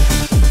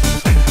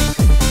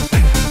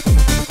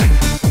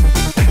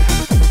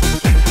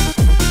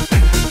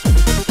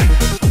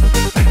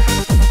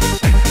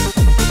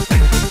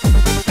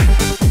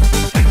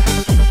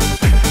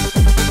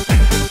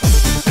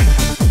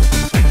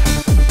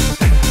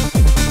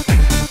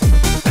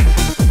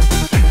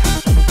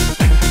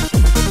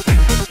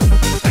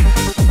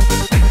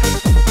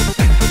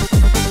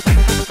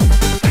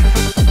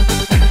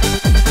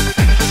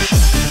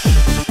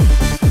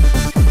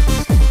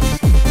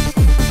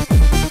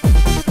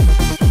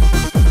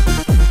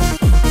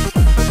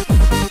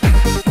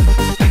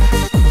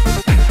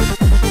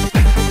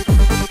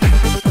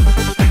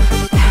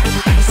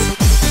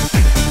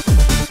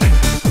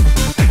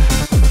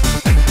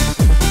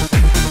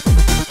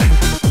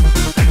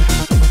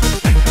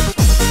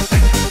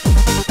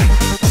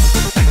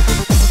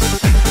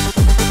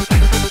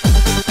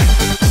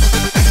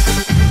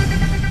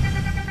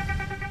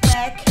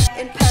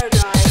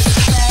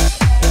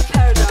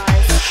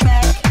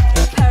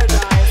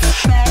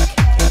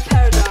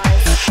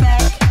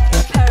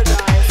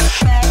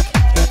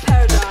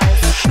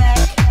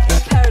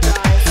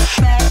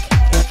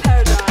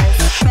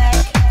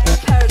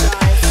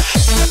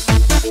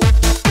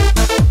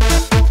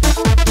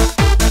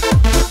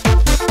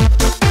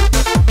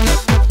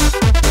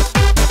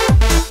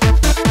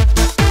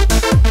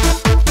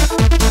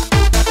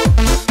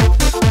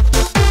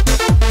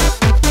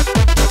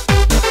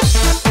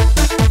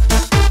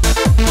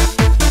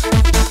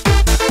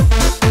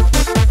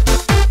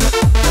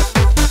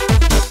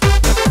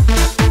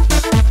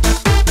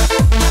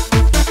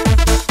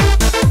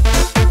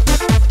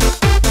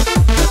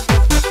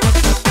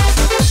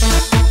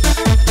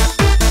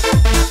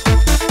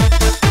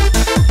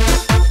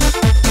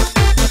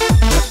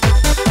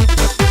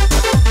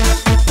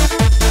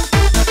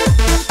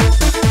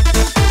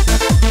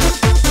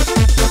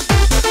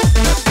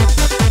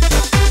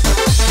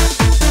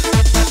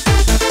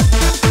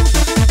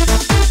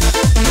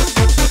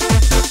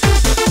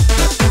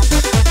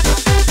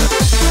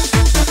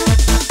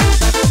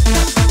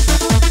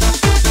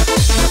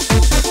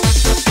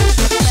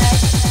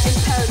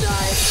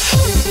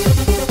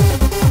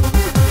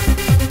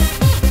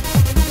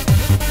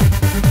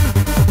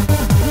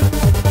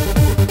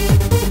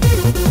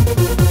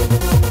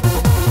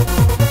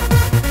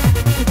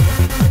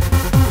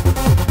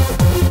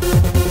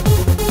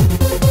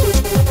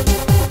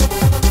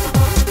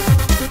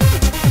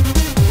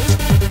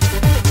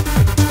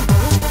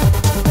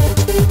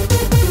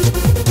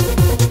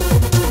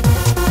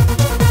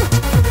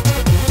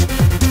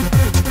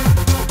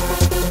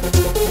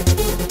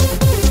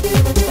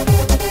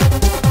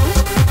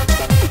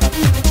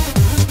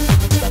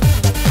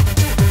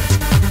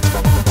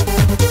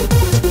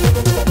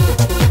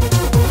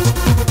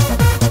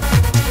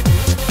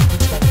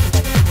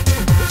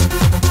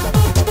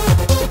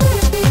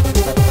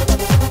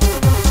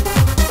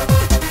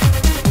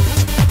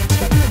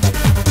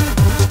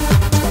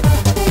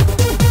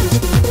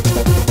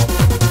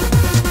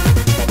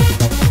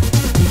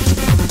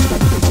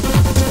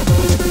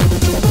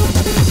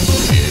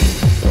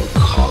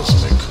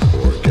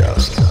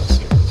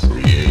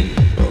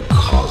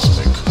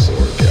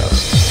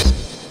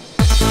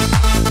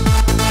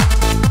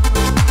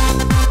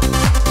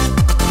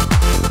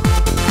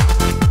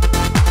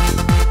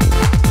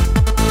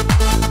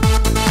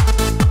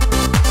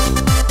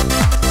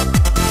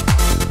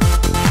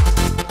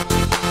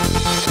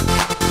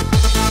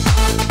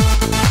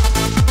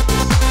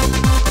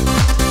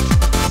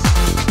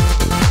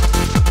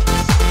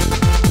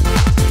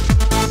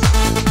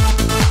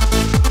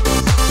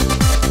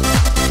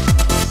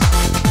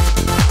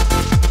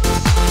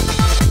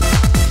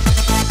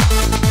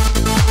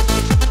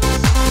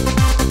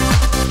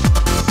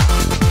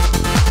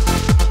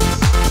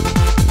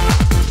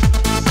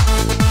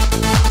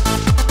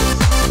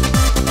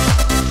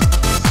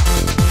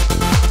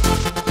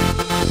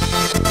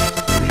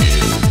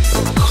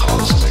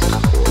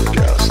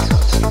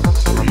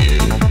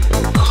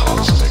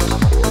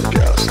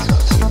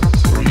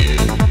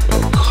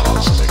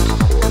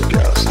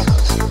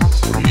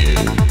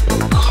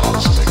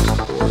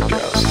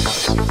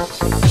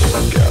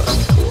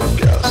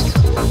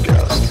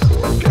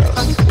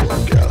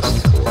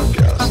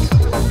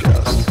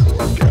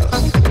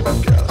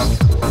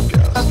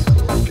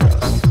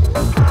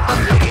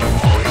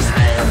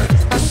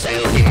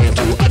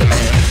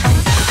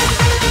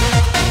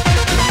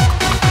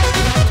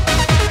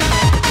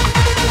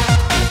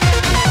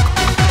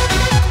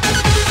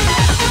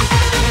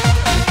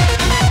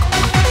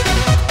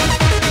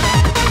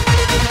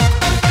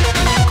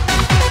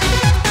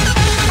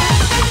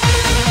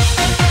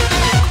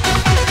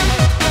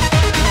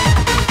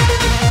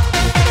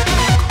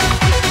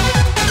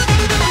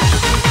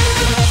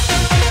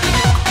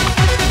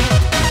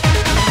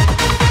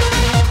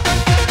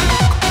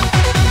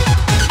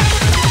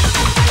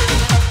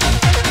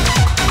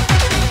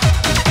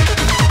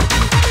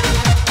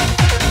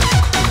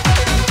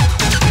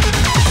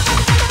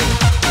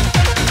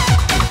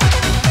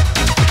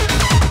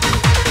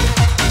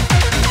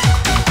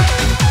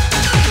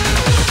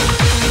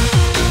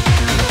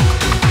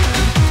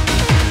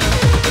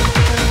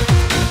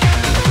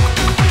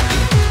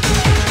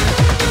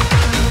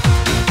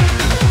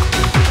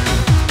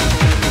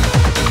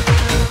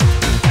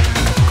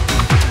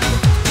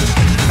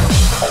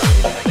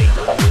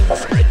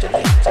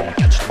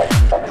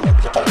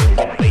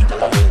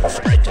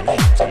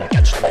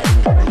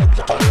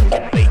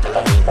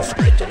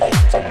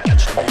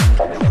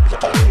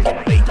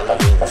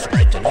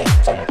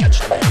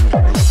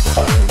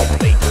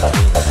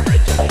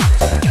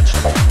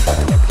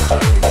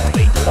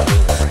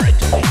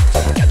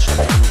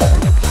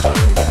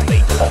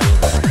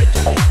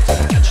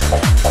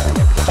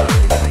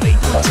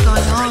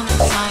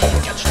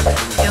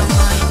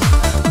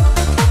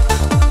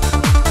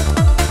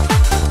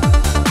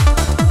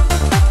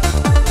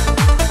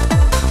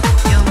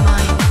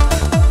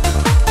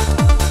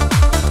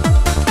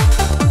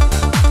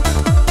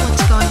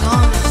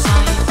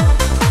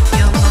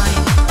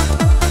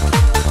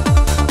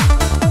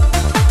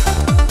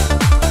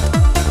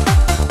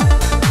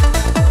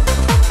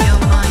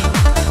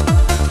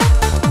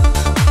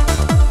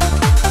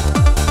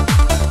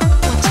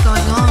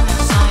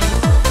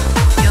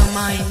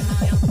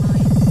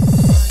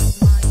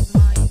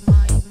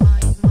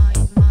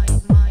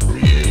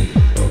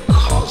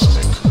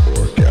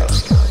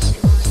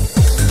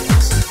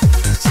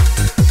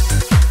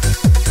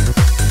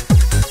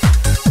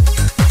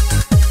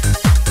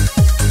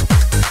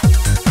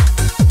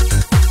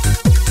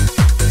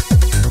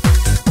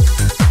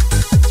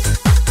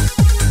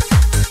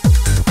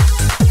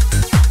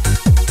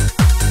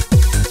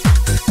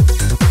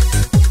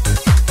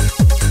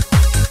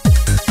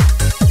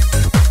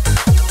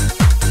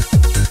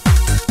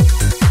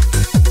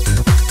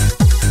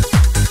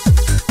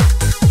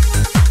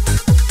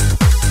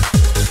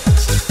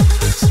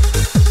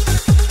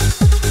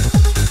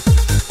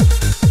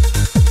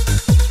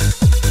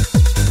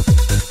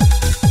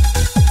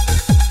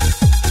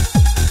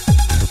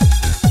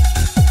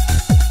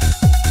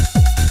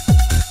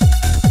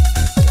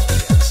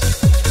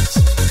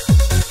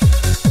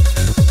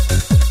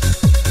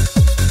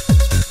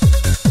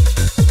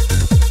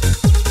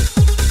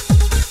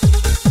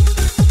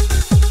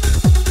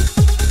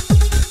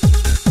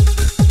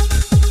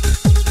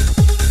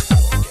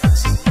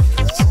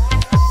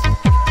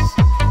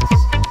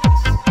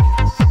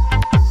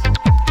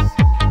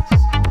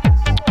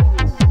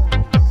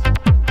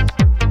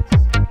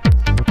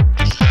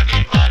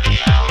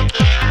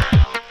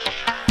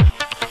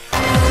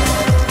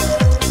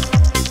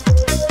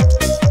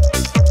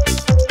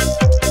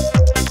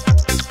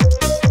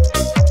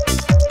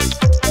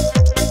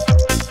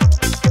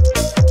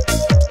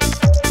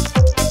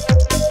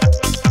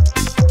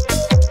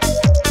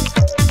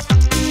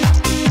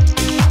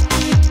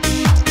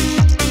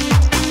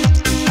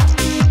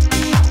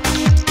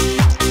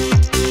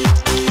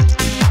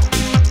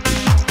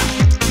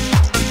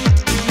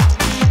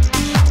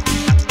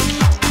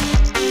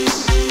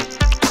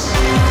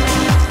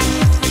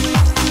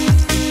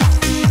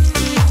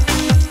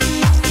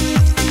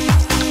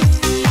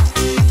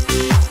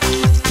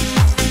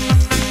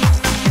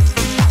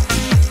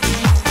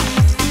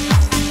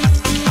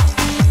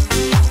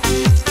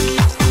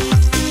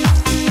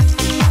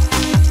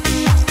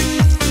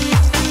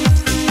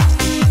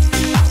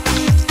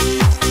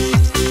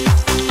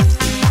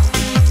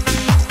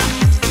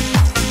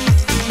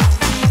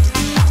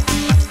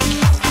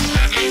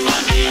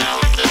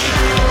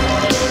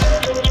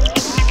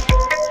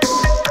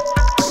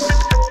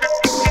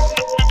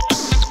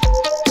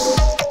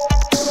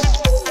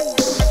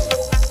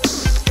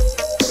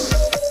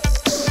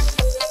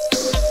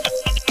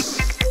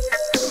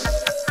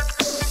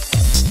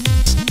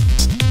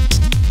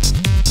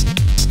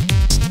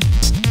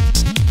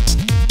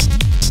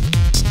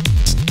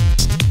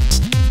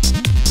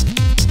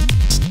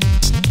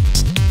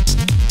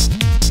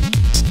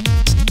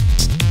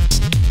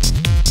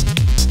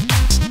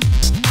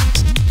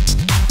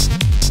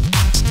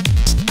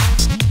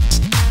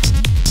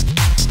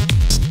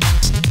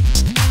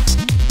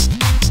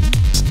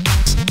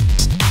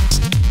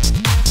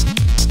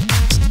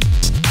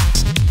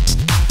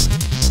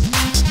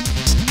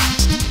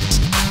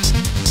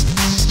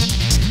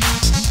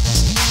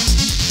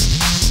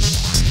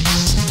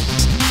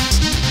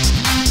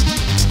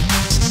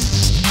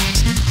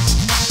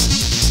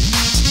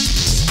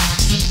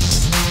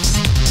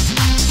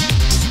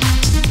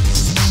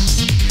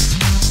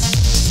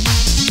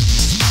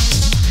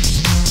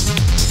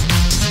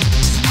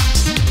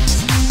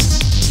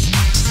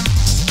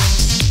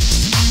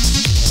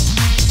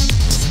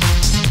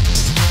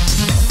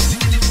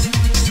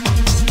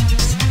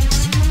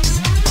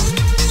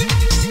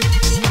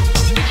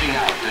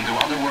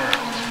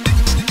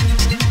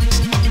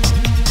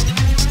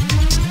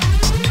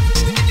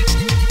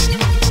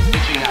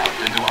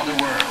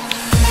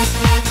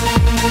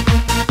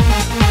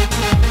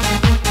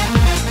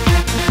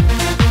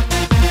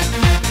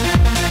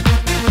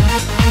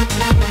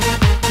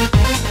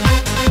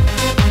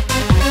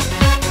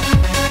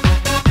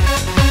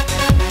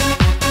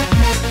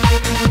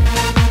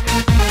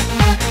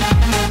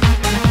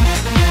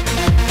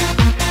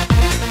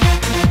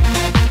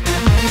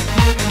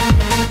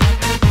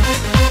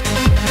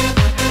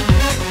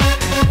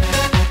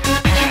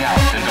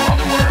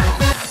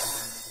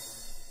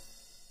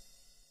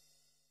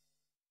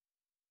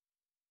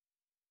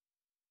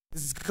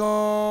 It's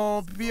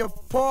gonna be a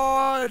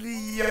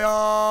party,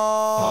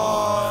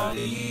 y'all.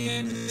 Party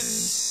in the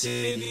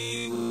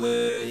city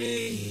where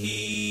the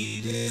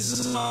heat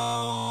is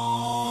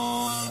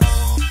on.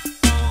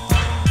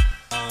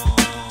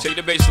 Take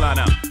the bass line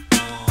out.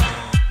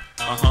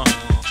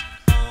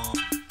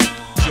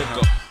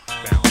 Jiggle.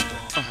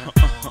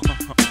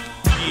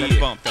 Yeah.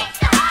 Bump though.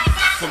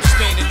 From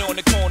standing on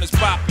the corners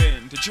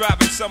popping to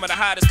driving some of the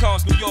hottest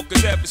cars New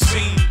Yorkers ever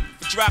seen.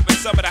 For dropping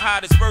some of the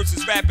hottest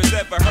verses rappers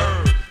ever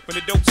heard. From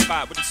the dope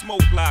spot with the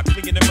smoke block,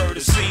 cleaning the murder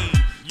scene.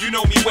 You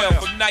know me well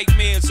from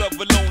nightmares of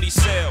a lonely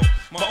cell.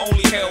 My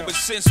only hell, but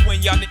since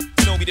when y'all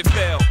niggas know me to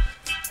fail?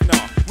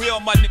 Nah, we all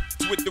my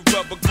niggas with the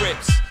rubber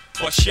grips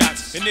or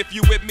shots. And if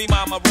you with me,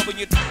 mama, rubbing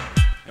your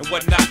and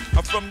whatnot.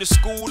 I'm from the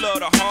school of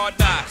the hard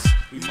knocks.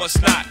 We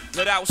must not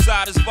let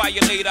outsiders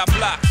violate our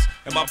blocks.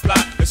 And my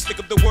plot, let's stick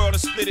up the world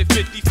and split it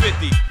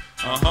 50-50.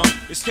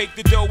 Let's take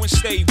the dough and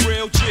stay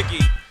real jiggy.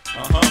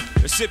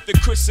 Let's sip the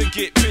Chris and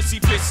get pissy.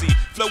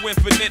 Flow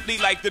infinitely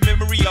like the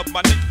memory of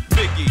my nigga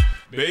Biggie.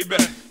 Baby,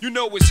 you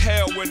know it's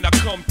hell when I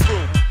come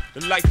through.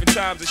 The life and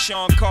times of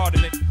Sean Carter,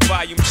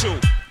 Volume 2.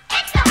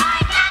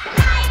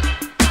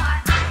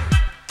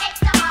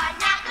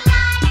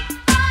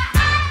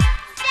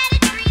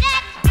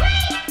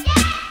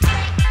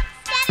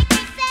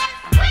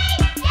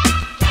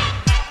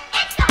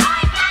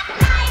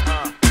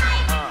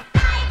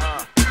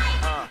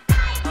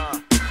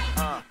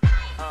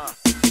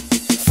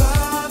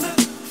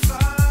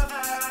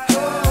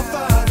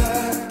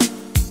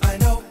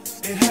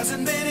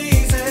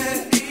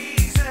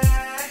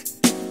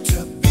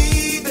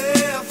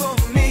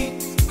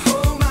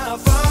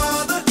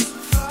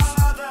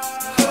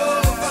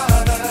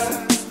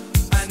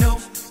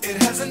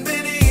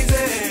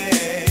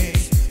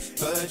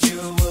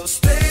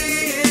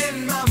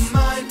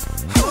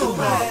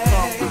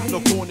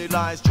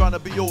 Trying to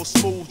be all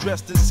smooth,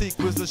 dressed in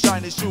sequins and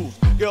shiny shoes.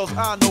 Girls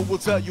I know will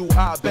tell you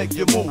I beg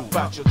you move.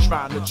 But you're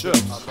trying to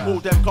chirp. All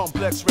them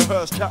complex,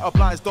 rehearsed cat-up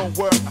lines don't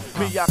work.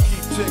 Me, I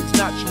keep things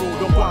natural,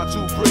 don't want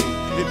to breathe.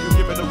 If you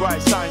give me the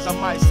right signs, I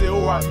might say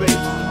alright, babe.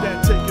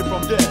 Then take it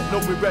from there. No,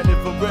 we ready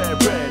for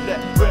red.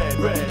 Let red.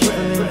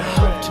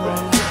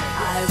 I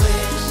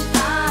wish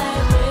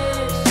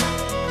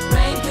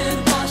rain could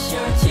wash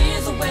your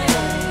tears away.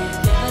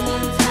 Given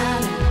in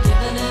time and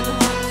given in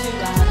hope to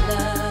our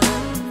love.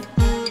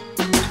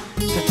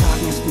 Seit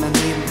Tagen ist mein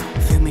Leben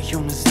für mich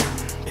ohne Sinn.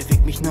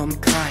 Beweg mich nur im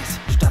Kreis,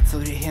 statt zu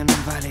dir hin,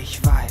 weil ich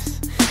weiß,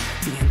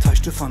 wie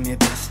enttäuscht du von mir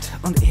bist.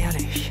 Und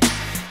ehrlich,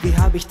 wie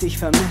hab ich dich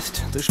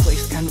vermisst? Du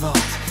sprichst kein Wort,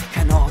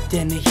 kein Ort,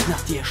 der nicht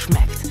nach dir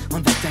schmeckt.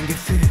 Und weg dein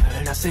Gefühl,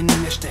 das in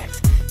mir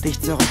steckt.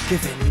 Dich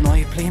zurückgewinnen,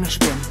 neue Pläne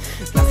spinnen.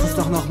 Lass uns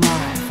doch noch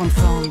mal von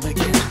vorn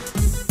beginnen.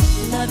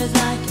 Love is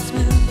like a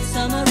smooth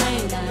summer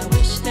rain. I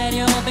wish that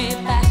you'll be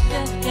back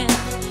again.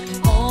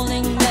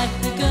 Holding back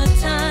the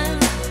good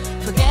times.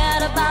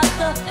 Forget about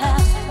the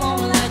past,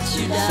 won't let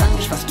you down. Sag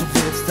nicht, was du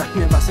willst, sag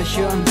mir, was ich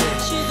hören will.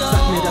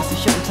 Sag mir, dass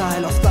ich ein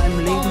Teil aus deinem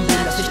Leben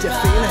bin, dass ich dir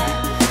fehle,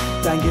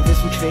 dein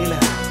Gewissen quäle,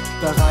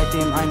 bereit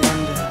dem ein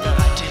Ende.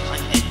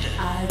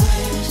 I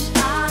wish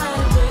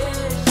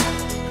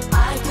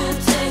I could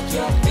take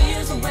your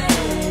fears away.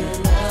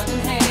 Love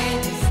and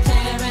hate is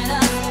tearing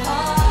us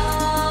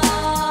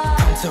apart.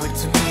 Komm zurück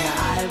zu mir. I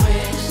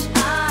wish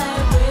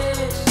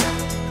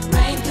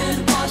rain could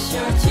wash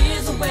your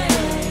tears away.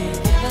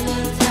 Given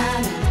in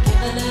time and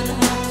given in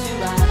hope to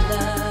our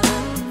love.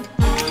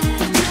 I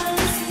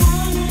just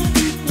wanna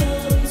be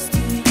close to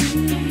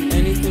you.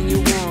 Anything you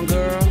want,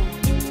 girl.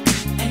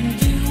 And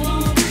do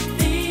all the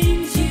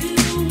things you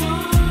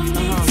want me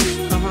to. I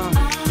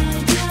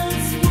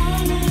just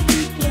wanna be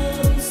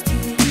close to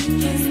you.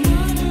 Just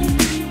wanna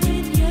be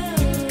with you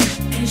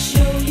and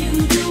show you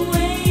the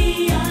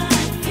way I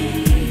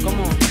feel. Come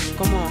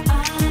on. I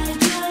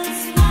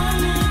just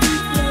wanna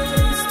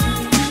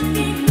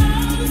be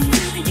close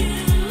to you,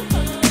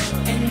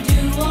 and do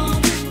all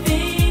the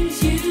things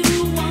you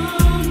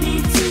want me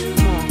to.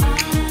 I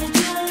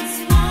just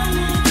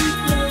wanna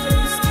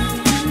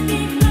be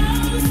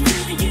close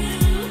to you,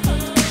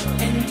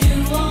 and do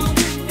all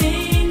the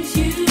things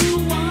you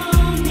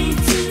want me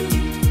to.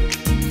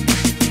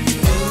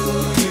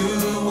 You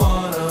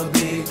wanna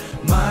be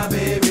my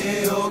baby,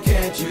 oh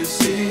can't you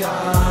see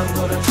I'm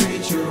gonna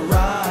treat you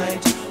right,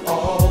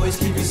 always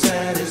keep you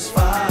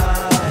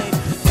satisfied.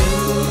 Do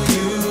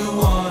you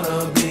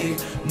wanna be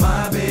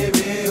my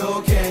baby,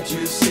 oh can't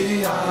you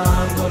see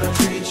I'm gonna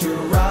treat you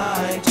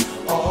right,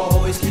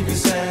 always keep you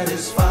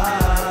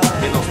satisfied.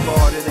 Ain't no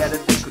started at a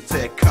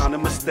discotheque,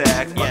 counting my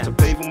stacks, about to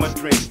pay for my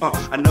drink.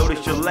 I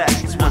notice your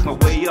legs, work my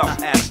way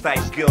up, ass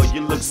tight girl,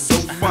 you look so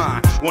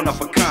fine. One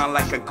of a kind,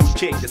 like a good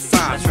cake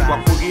design. So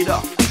I book it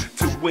up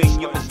to win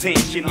your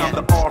attention. I'm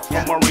the R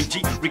from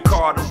R&G,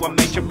 Ricardo, I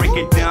make you break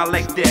it down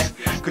like that.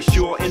 Cause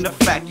you're in the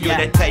fact, you're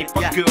that type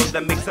of girl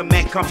that makes a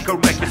man come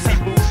correct. You see,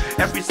 boo,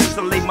 ever since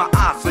I laid my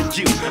eyes on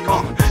you,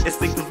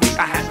 instinctively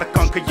I had to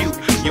conquer you.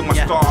 You're my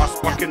star,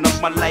 sparking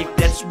up my life,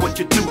 that's what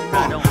you do.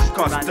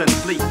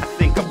 Constantly I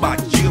think about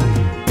you.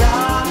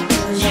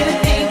 You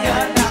think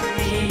about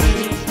me,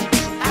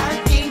 I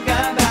think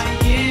about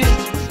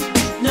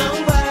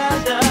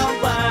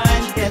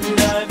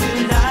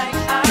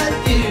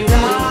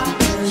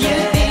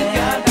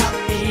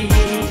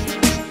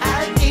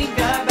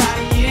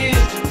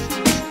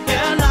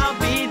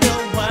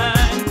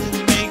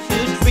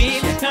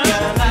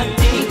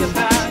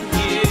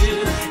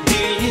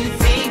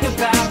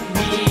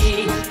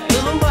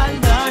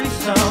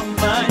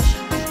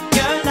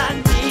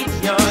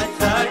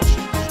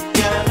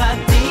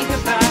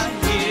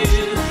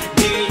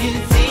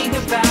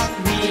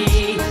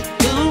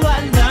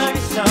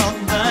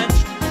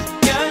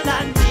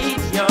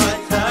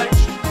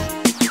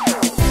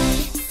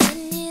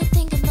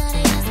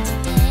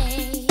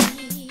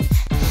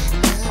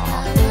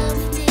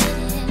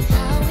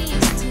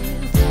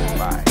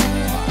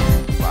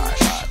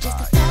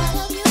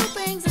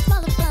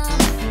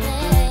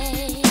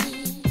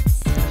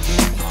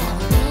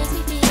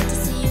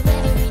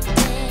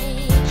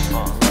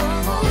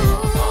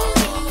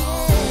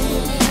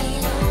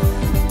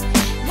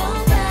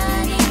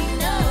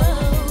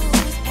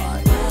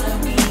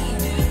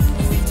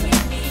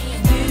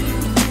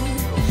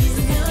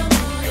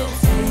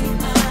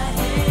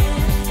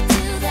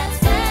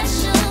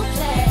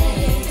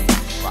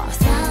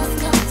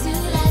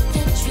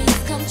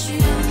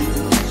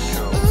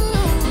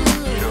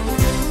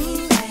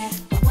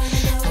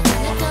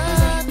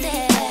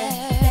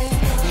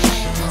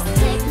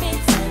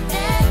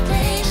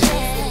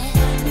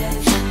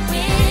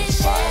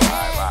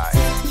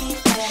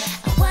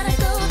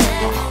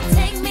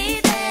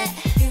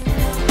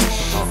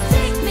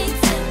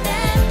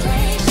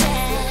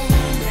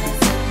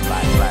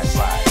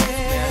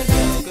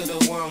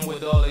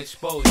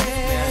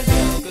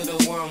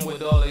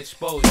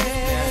exposure.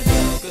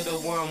 Now look at the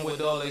one with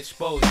all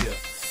exposure.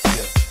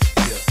 Yeah.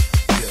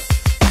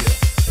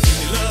 Give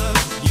me love,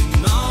 you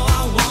know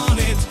I want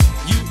it.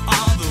 You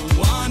are the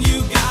one,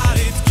 you got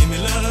it. Give me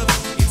love,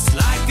 it's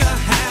like a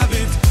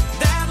habit.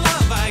 That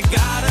love, I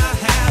gotta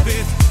have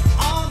it.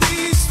 All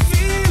these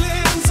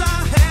feelings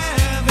I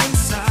have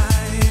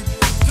inside.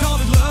 Call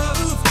it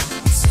love,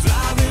 it's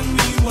driving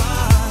me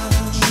wild.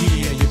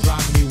 Yeah, you're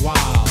driving me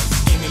wild.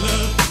 Give me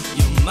love,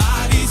 you're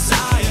my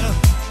desire.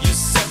 You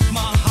set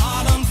my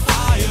heart on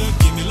fire.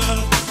 Give me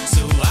love,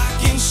 so I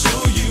can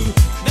show you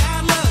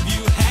that love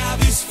you have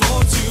is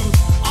for two.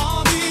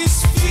 All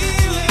these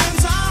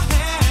feelings I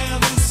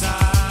have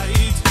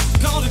inside.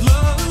 Call it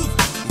love,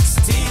 it's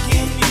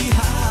taking me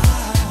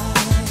high.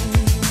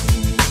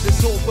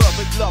 This whole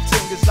perfect love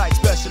thing is like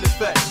special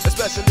effects,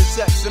 especially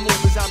sex in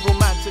movies and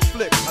romantic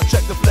flicks. I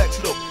check the flex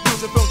look,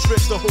 using film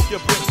tricks to hook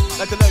your brain,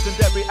 like the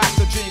legendary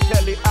actor Gene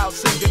Kelly out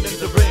singing in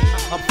the ring.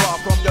 I'm far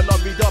from your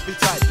lovey-dovey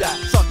type that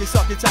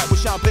sucky type with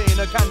champagne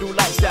and candle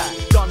lights that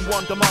done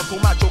wonder Marco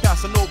macho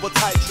Casanova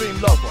type dream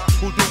lover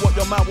who do what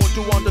your man won't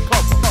do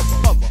undercover.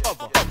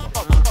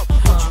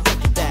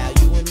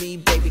 You and me,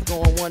 baby,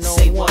 going one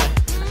on one.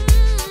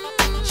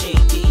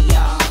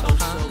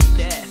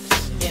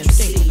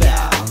 MC,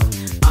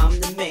 I'm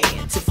the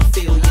man to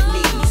fulfill your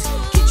needs.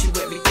 Get you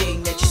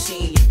everything that you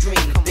see in your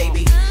dreams,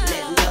 baby.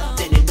 Let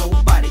nothing and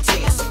nobody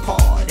tear us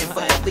apart, and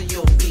forever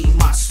you'll be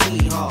my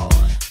sweetheart.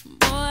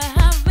 Boy,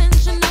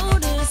 haven't you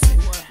noticed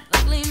the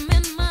gleam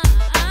in my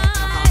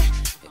eye?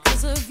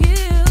 Because of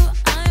you,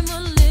 I'm a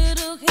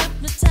little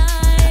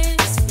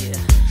hypnotized.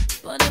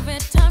 But every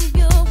time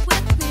you're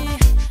with me,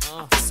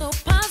 I feel so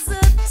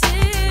positive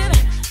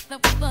that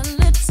with a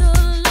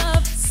little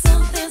love,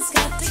 something's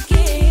got to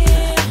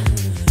give.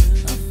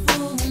 A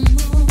full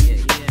moon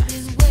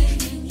is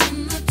waiting in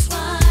the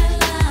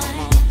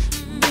twilight.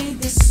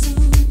 Maybe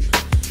soon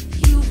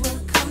you will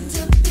come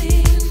to be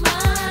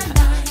mine.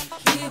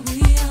 Here we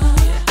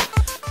are,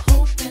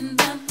 hoping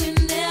that we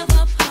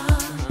never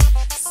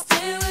part.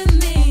 Stay with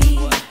me,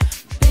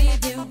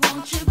 baby,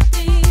 won't you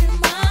be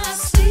my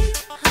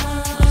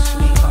sweetheart?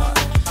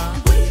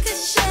 We could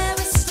share a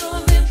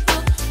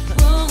storybook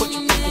Put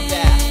your people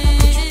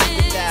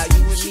down,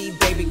 you and me,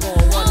 baby,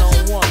 going one on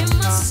one. Be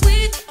my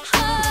sweetheart,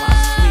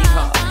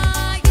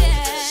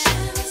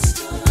 Share a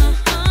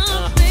story,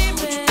 baby.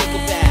 Put your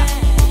people down,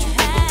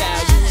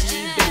 you and me,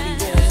 baby,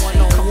 going one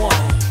on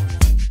one.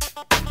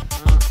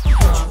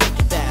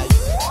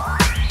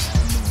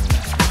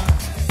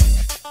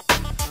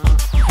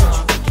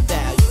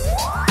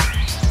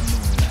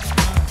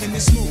 In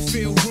this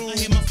smooth-filled room, I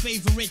hear my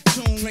favorite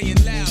tune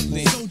playing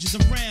loudly. Soldiers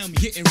around me,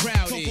 getting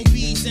rowdy. Cocoa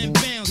beads and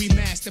bounce, we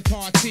master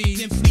party.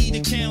 Then flee the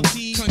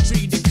county,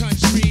 country to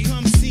country.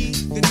 Come see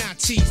the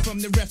Nazi from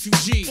the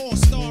refugee.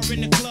 4-star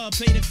in the club,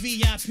 play the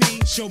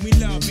VIP. Show me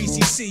love,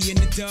 BCC in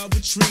the dub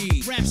with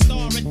tree. Rap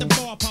star at the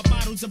bar, pop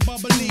bottles of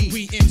bubbly.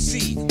 We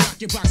MC, rock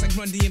your box like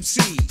Run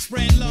DMC.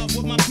 Spread love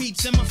with my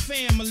peeps and my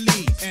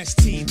family.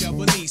 STEE,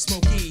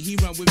 Smokey, he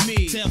run with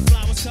me. Tell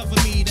flowers cover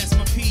me, that's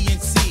my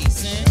PNC.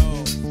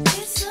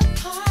 It's a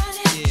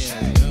party.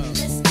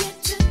 Let's get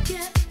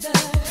together.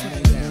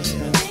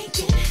 Make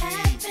it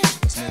happen.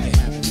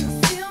 You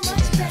feel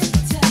much better.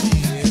 There'll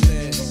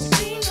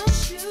be no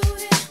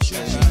shooting.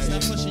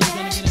 Stop pushing, you're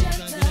gonna get it.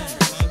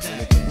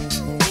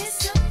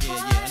 It's a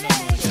party.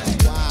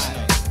 Why?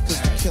 Cause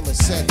the killer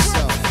said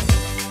so.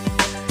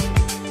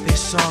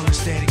 This song is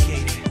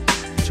dedicated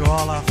to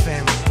all our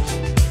families,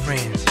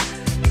 friends,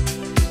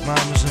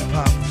 mamas and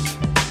papas,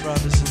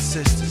 brothers and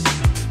sisters,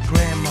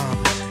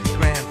 grandmamas,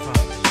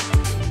 grandfathers.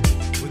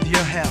 With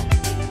your help,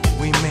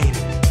 we made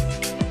it.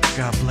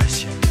 God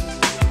bless you.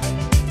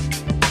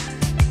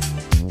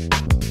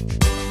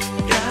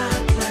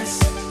 God bless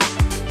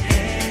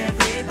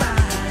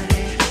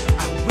everybody.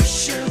 I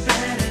wish a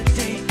better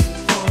day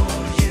for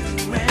you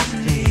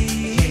and me.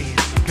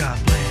 Yeah, God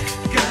bless.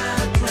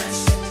 God bless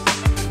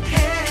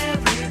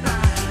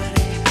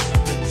everybody.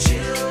 The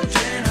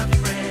children, our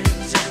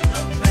friends, and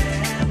the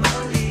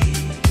family.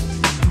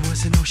 There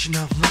was an ocean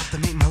of love that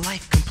made my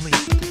life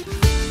complete.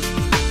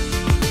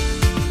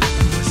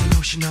 There was an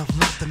ocean of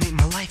love that made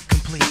my life complete.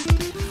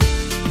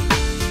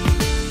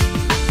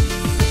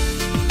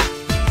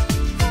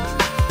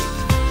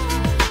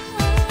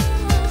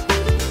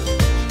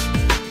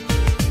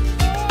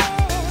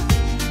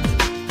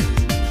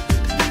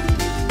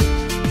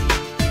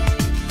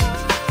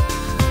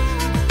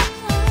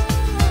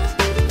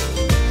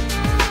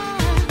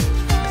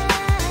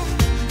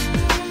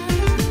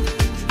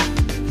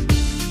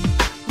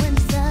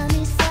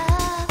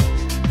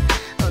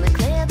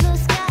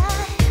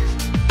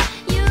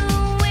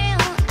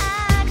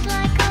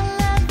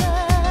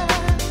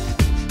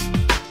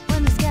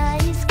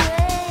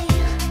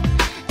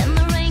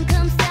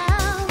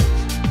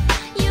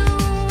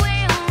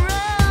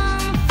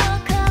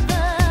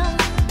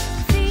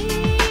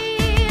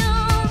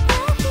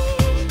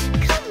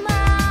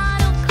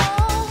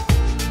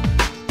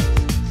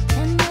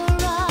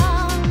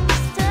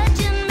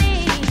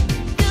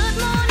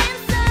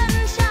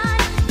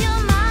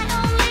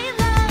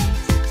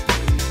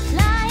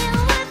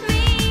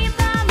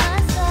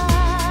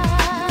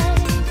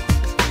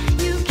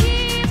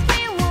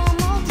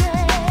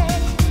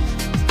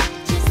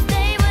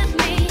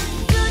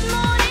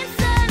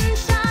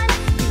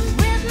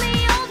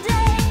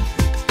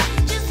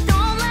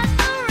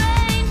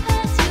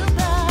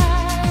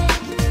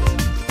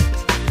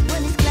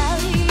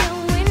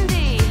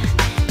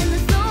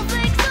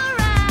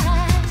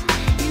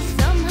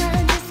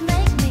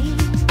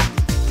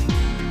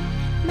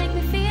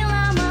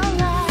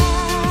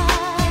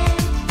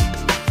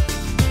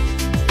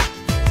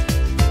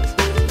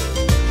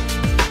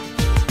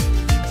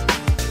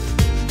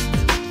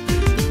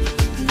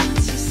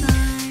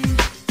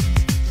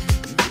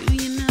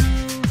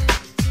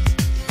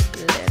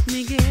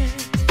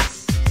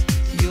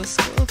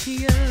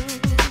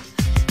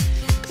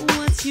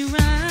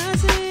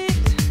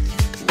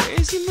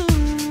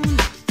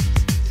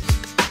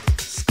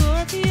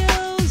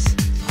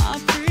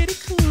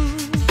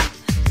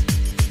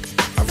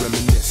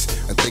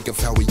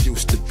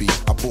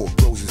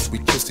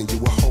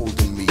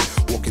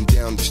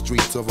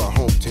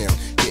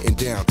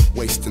 down,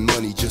 wasting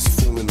money, just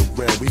fooling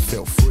around. We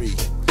felt free,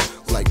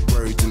 like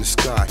birds in the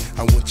sky.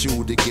 I want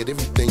you to get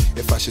everything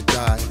if I should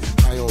die.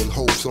 High on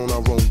hopes, on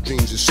our own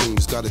dreams, it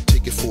seems. Got a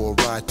ticket for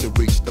a ride to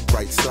reach the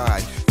bright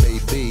side.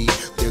 Baby,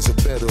 there's a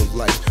better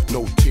life.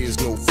 No tears,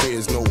 no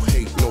fears, no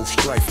hate, no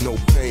strife, no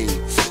pain.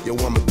 Yo,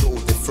 I'ma go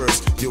there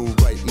first. You'll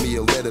write me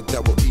a letter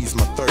that will ease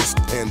my thirst.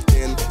 And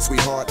then,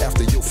 sweetheart,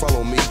 after you'll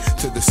follow me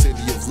to the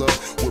city of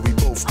love, where we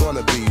both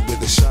gonna be.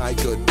 With a shy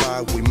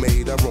goodbye, we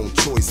made our own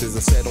choices. I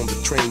sat on the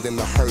train, then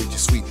I heard your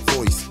sweet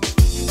voice.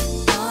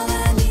 All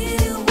I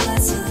needed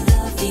was a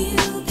love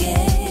you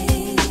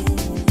gave.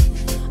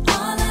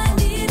 All I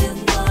needed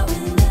for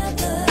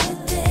another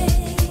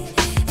day.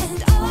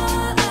 And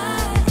all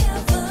I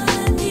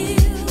ever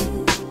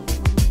knew,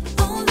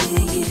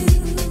 only you.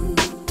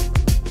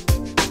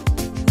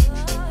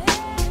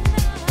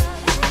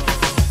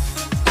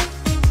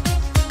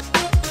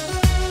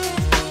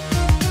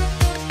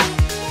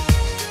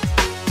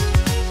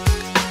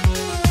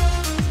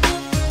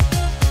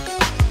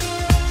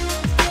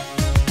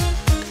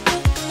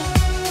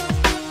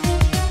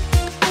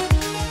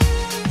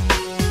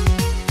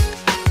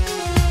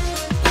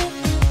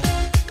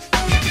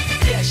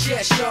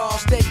 Yes, y'all,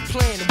 steady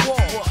playing the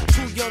wall.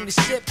 Too young to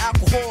sip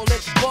alcohol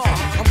at the bar.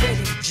 I'm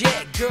ready to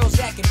jet, girls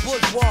acting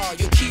bourgeois.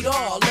 Yo,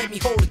 Keto, let me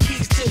hold the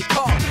keys to the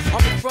car.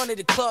 I'm in front of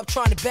the club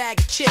trying to bag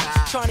a chip.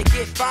 Trying to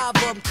get 5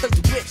 of them cause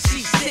the whip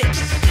C6.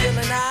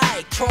 Feeling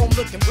alright, chrome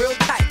looking real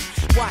tight.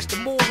 Watch the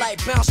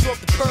moonlight bounce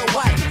off the pearl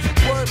white.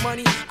 Word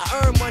money,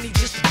 I earn money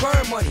just to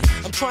burn money.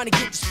 I'm trying to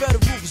get this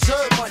Federal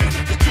Reserve money.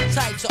 There's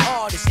 2 types of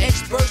artists,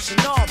 experts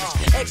and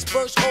novices.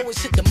 Experts always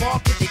hit the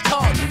market they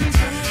target.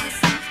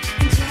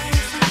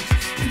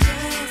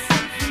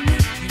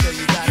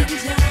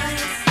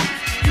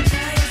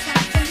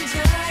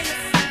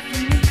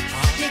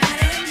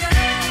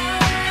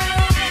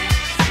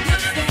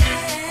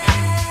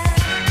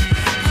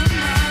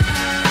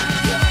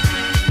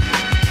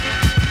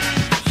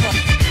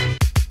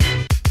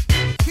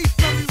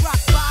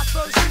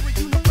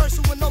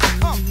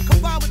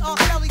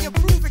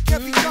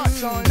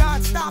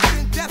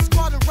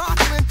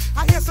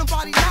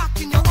 Somebody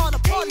knocking, you're on a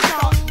party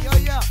talk. Yo,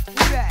 yeah, who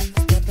that?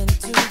 Step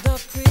into the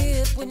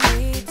crib with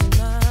me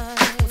tonight.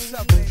 What's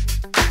up, baby?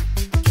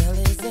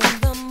 Kelly's in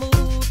the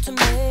mood to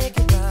make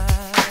it right.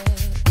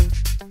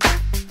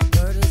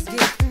 Word is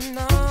getting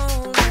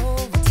all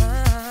over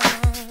town.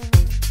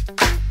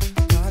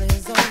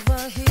 Party's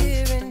over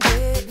here and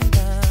getting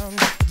down.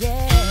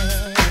 Yeah.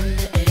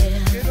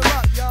 Get 'em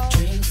up, y'all.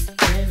 Drinks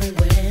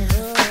everywhere.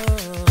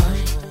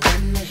 Party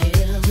in the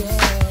hill.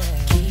 Yeah.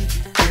 Keep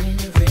doing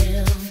it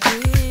real.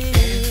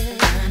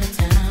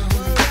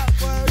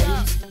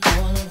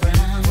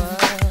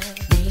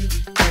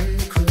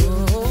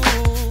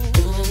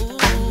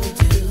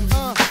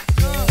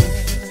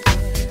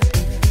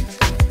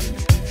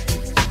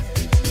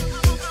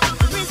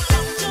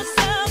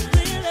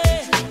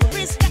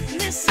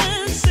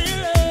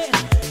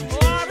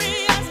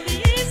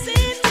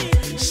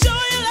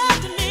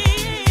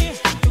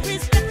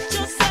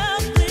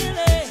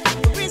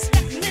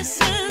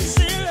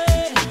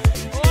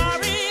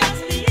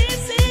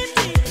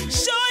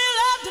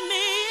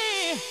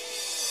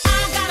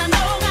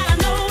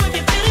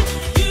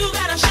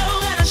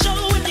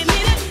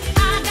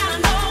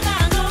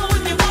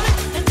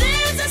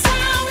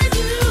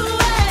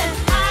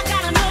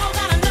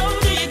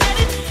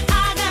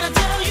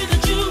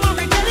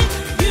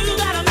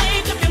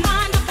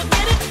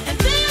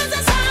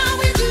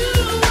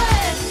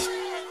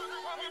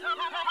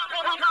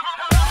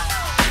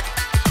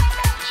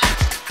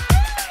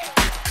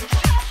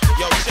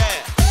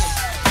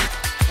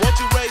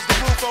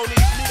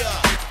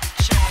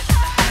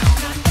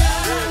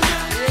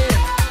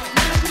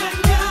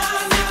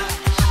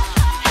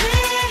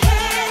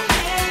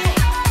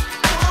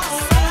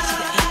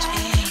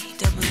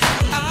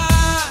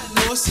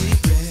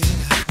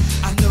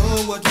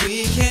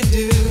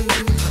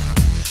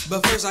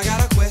 But first I got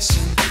a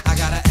question I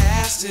gotta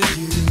ask to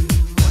you.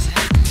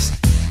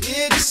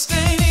 It just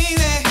ain't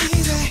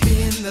easy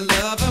being the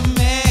lover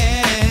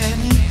man,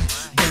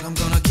 but I'm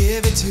gonna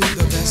give it to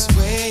the best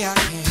way I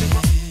can.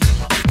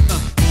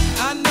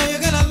 I know you're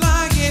gonna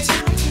like it,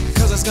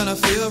 cause it's gonna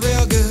feel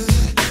real good.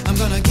 I'm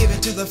gonna give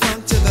it to the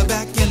front, to the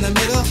back, in the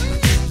middle.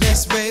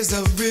 Let's raise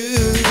the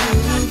roof.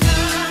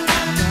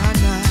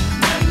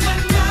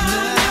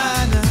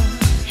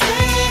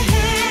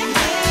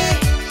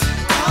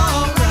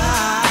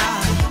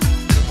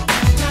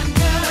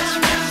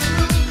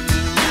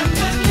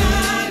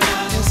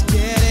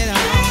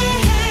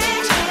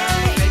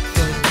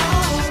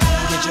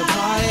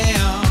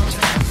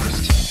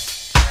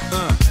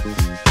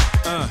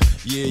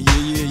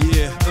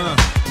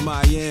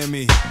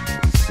 Miami,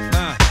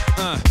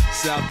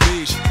 South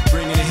Beach,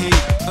 bringing the heat,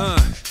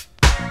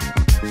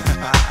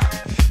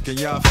 Can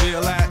y'all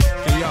feel that?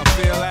 Can y'all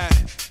feel that?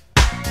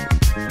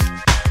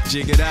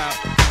 Jig it out,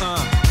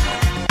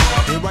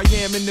 Here I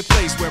am in the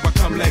place where I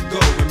come let go.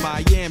 In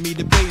Miami,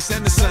 the bass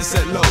and the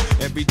sunset low.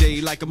 Every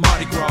day like a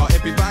Mardi Gras.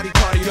 Everybody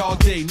party all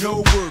day,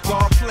 no work,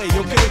 all play,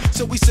 okay?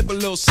 So we sip a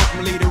little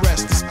something, leave the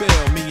rest to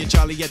spill. Me and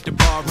Charlie at the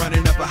bar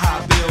running up a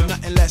high bill.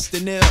 Nothing less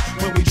than ill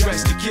when we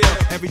dress to kill.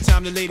 Every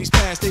time the ladies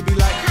pass, they be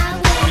like,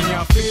 can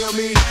y'all feel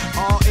me?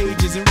 All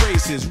ages and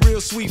races,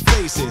 real sweet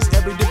faces.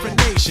 Every different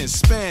nation,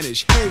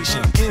 Spanish,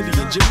 Haitian,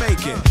 Indian,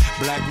 Jamaican,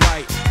 black,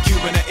 white,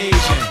 Cuban, or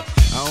Asian.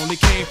 I only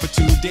came for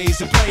 2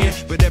 days of playing,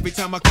 but every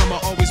time I come I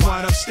always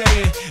wind up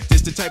staying.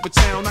 This the type of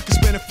town I can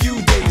spend a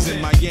few days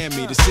in.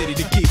 Miami, the city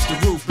that keeps the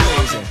roof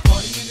blazing.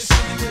 Party in the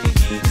city where the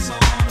heat is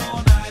on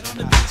all night on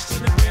the beach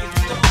till the break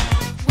of dawn.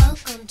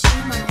 Welcome to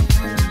Miami.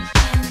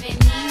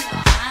 Bienvenido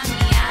a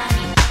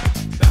Miami.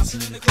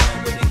 Bouncing in the club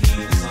where the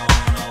heat is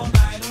on all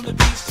night on the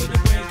beach till the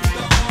break of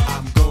dawn.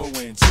 I'm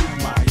going to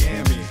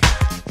Miami.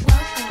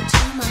 Welcome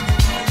to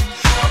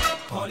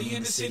Miami. Party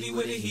in the city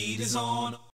where the heat is on.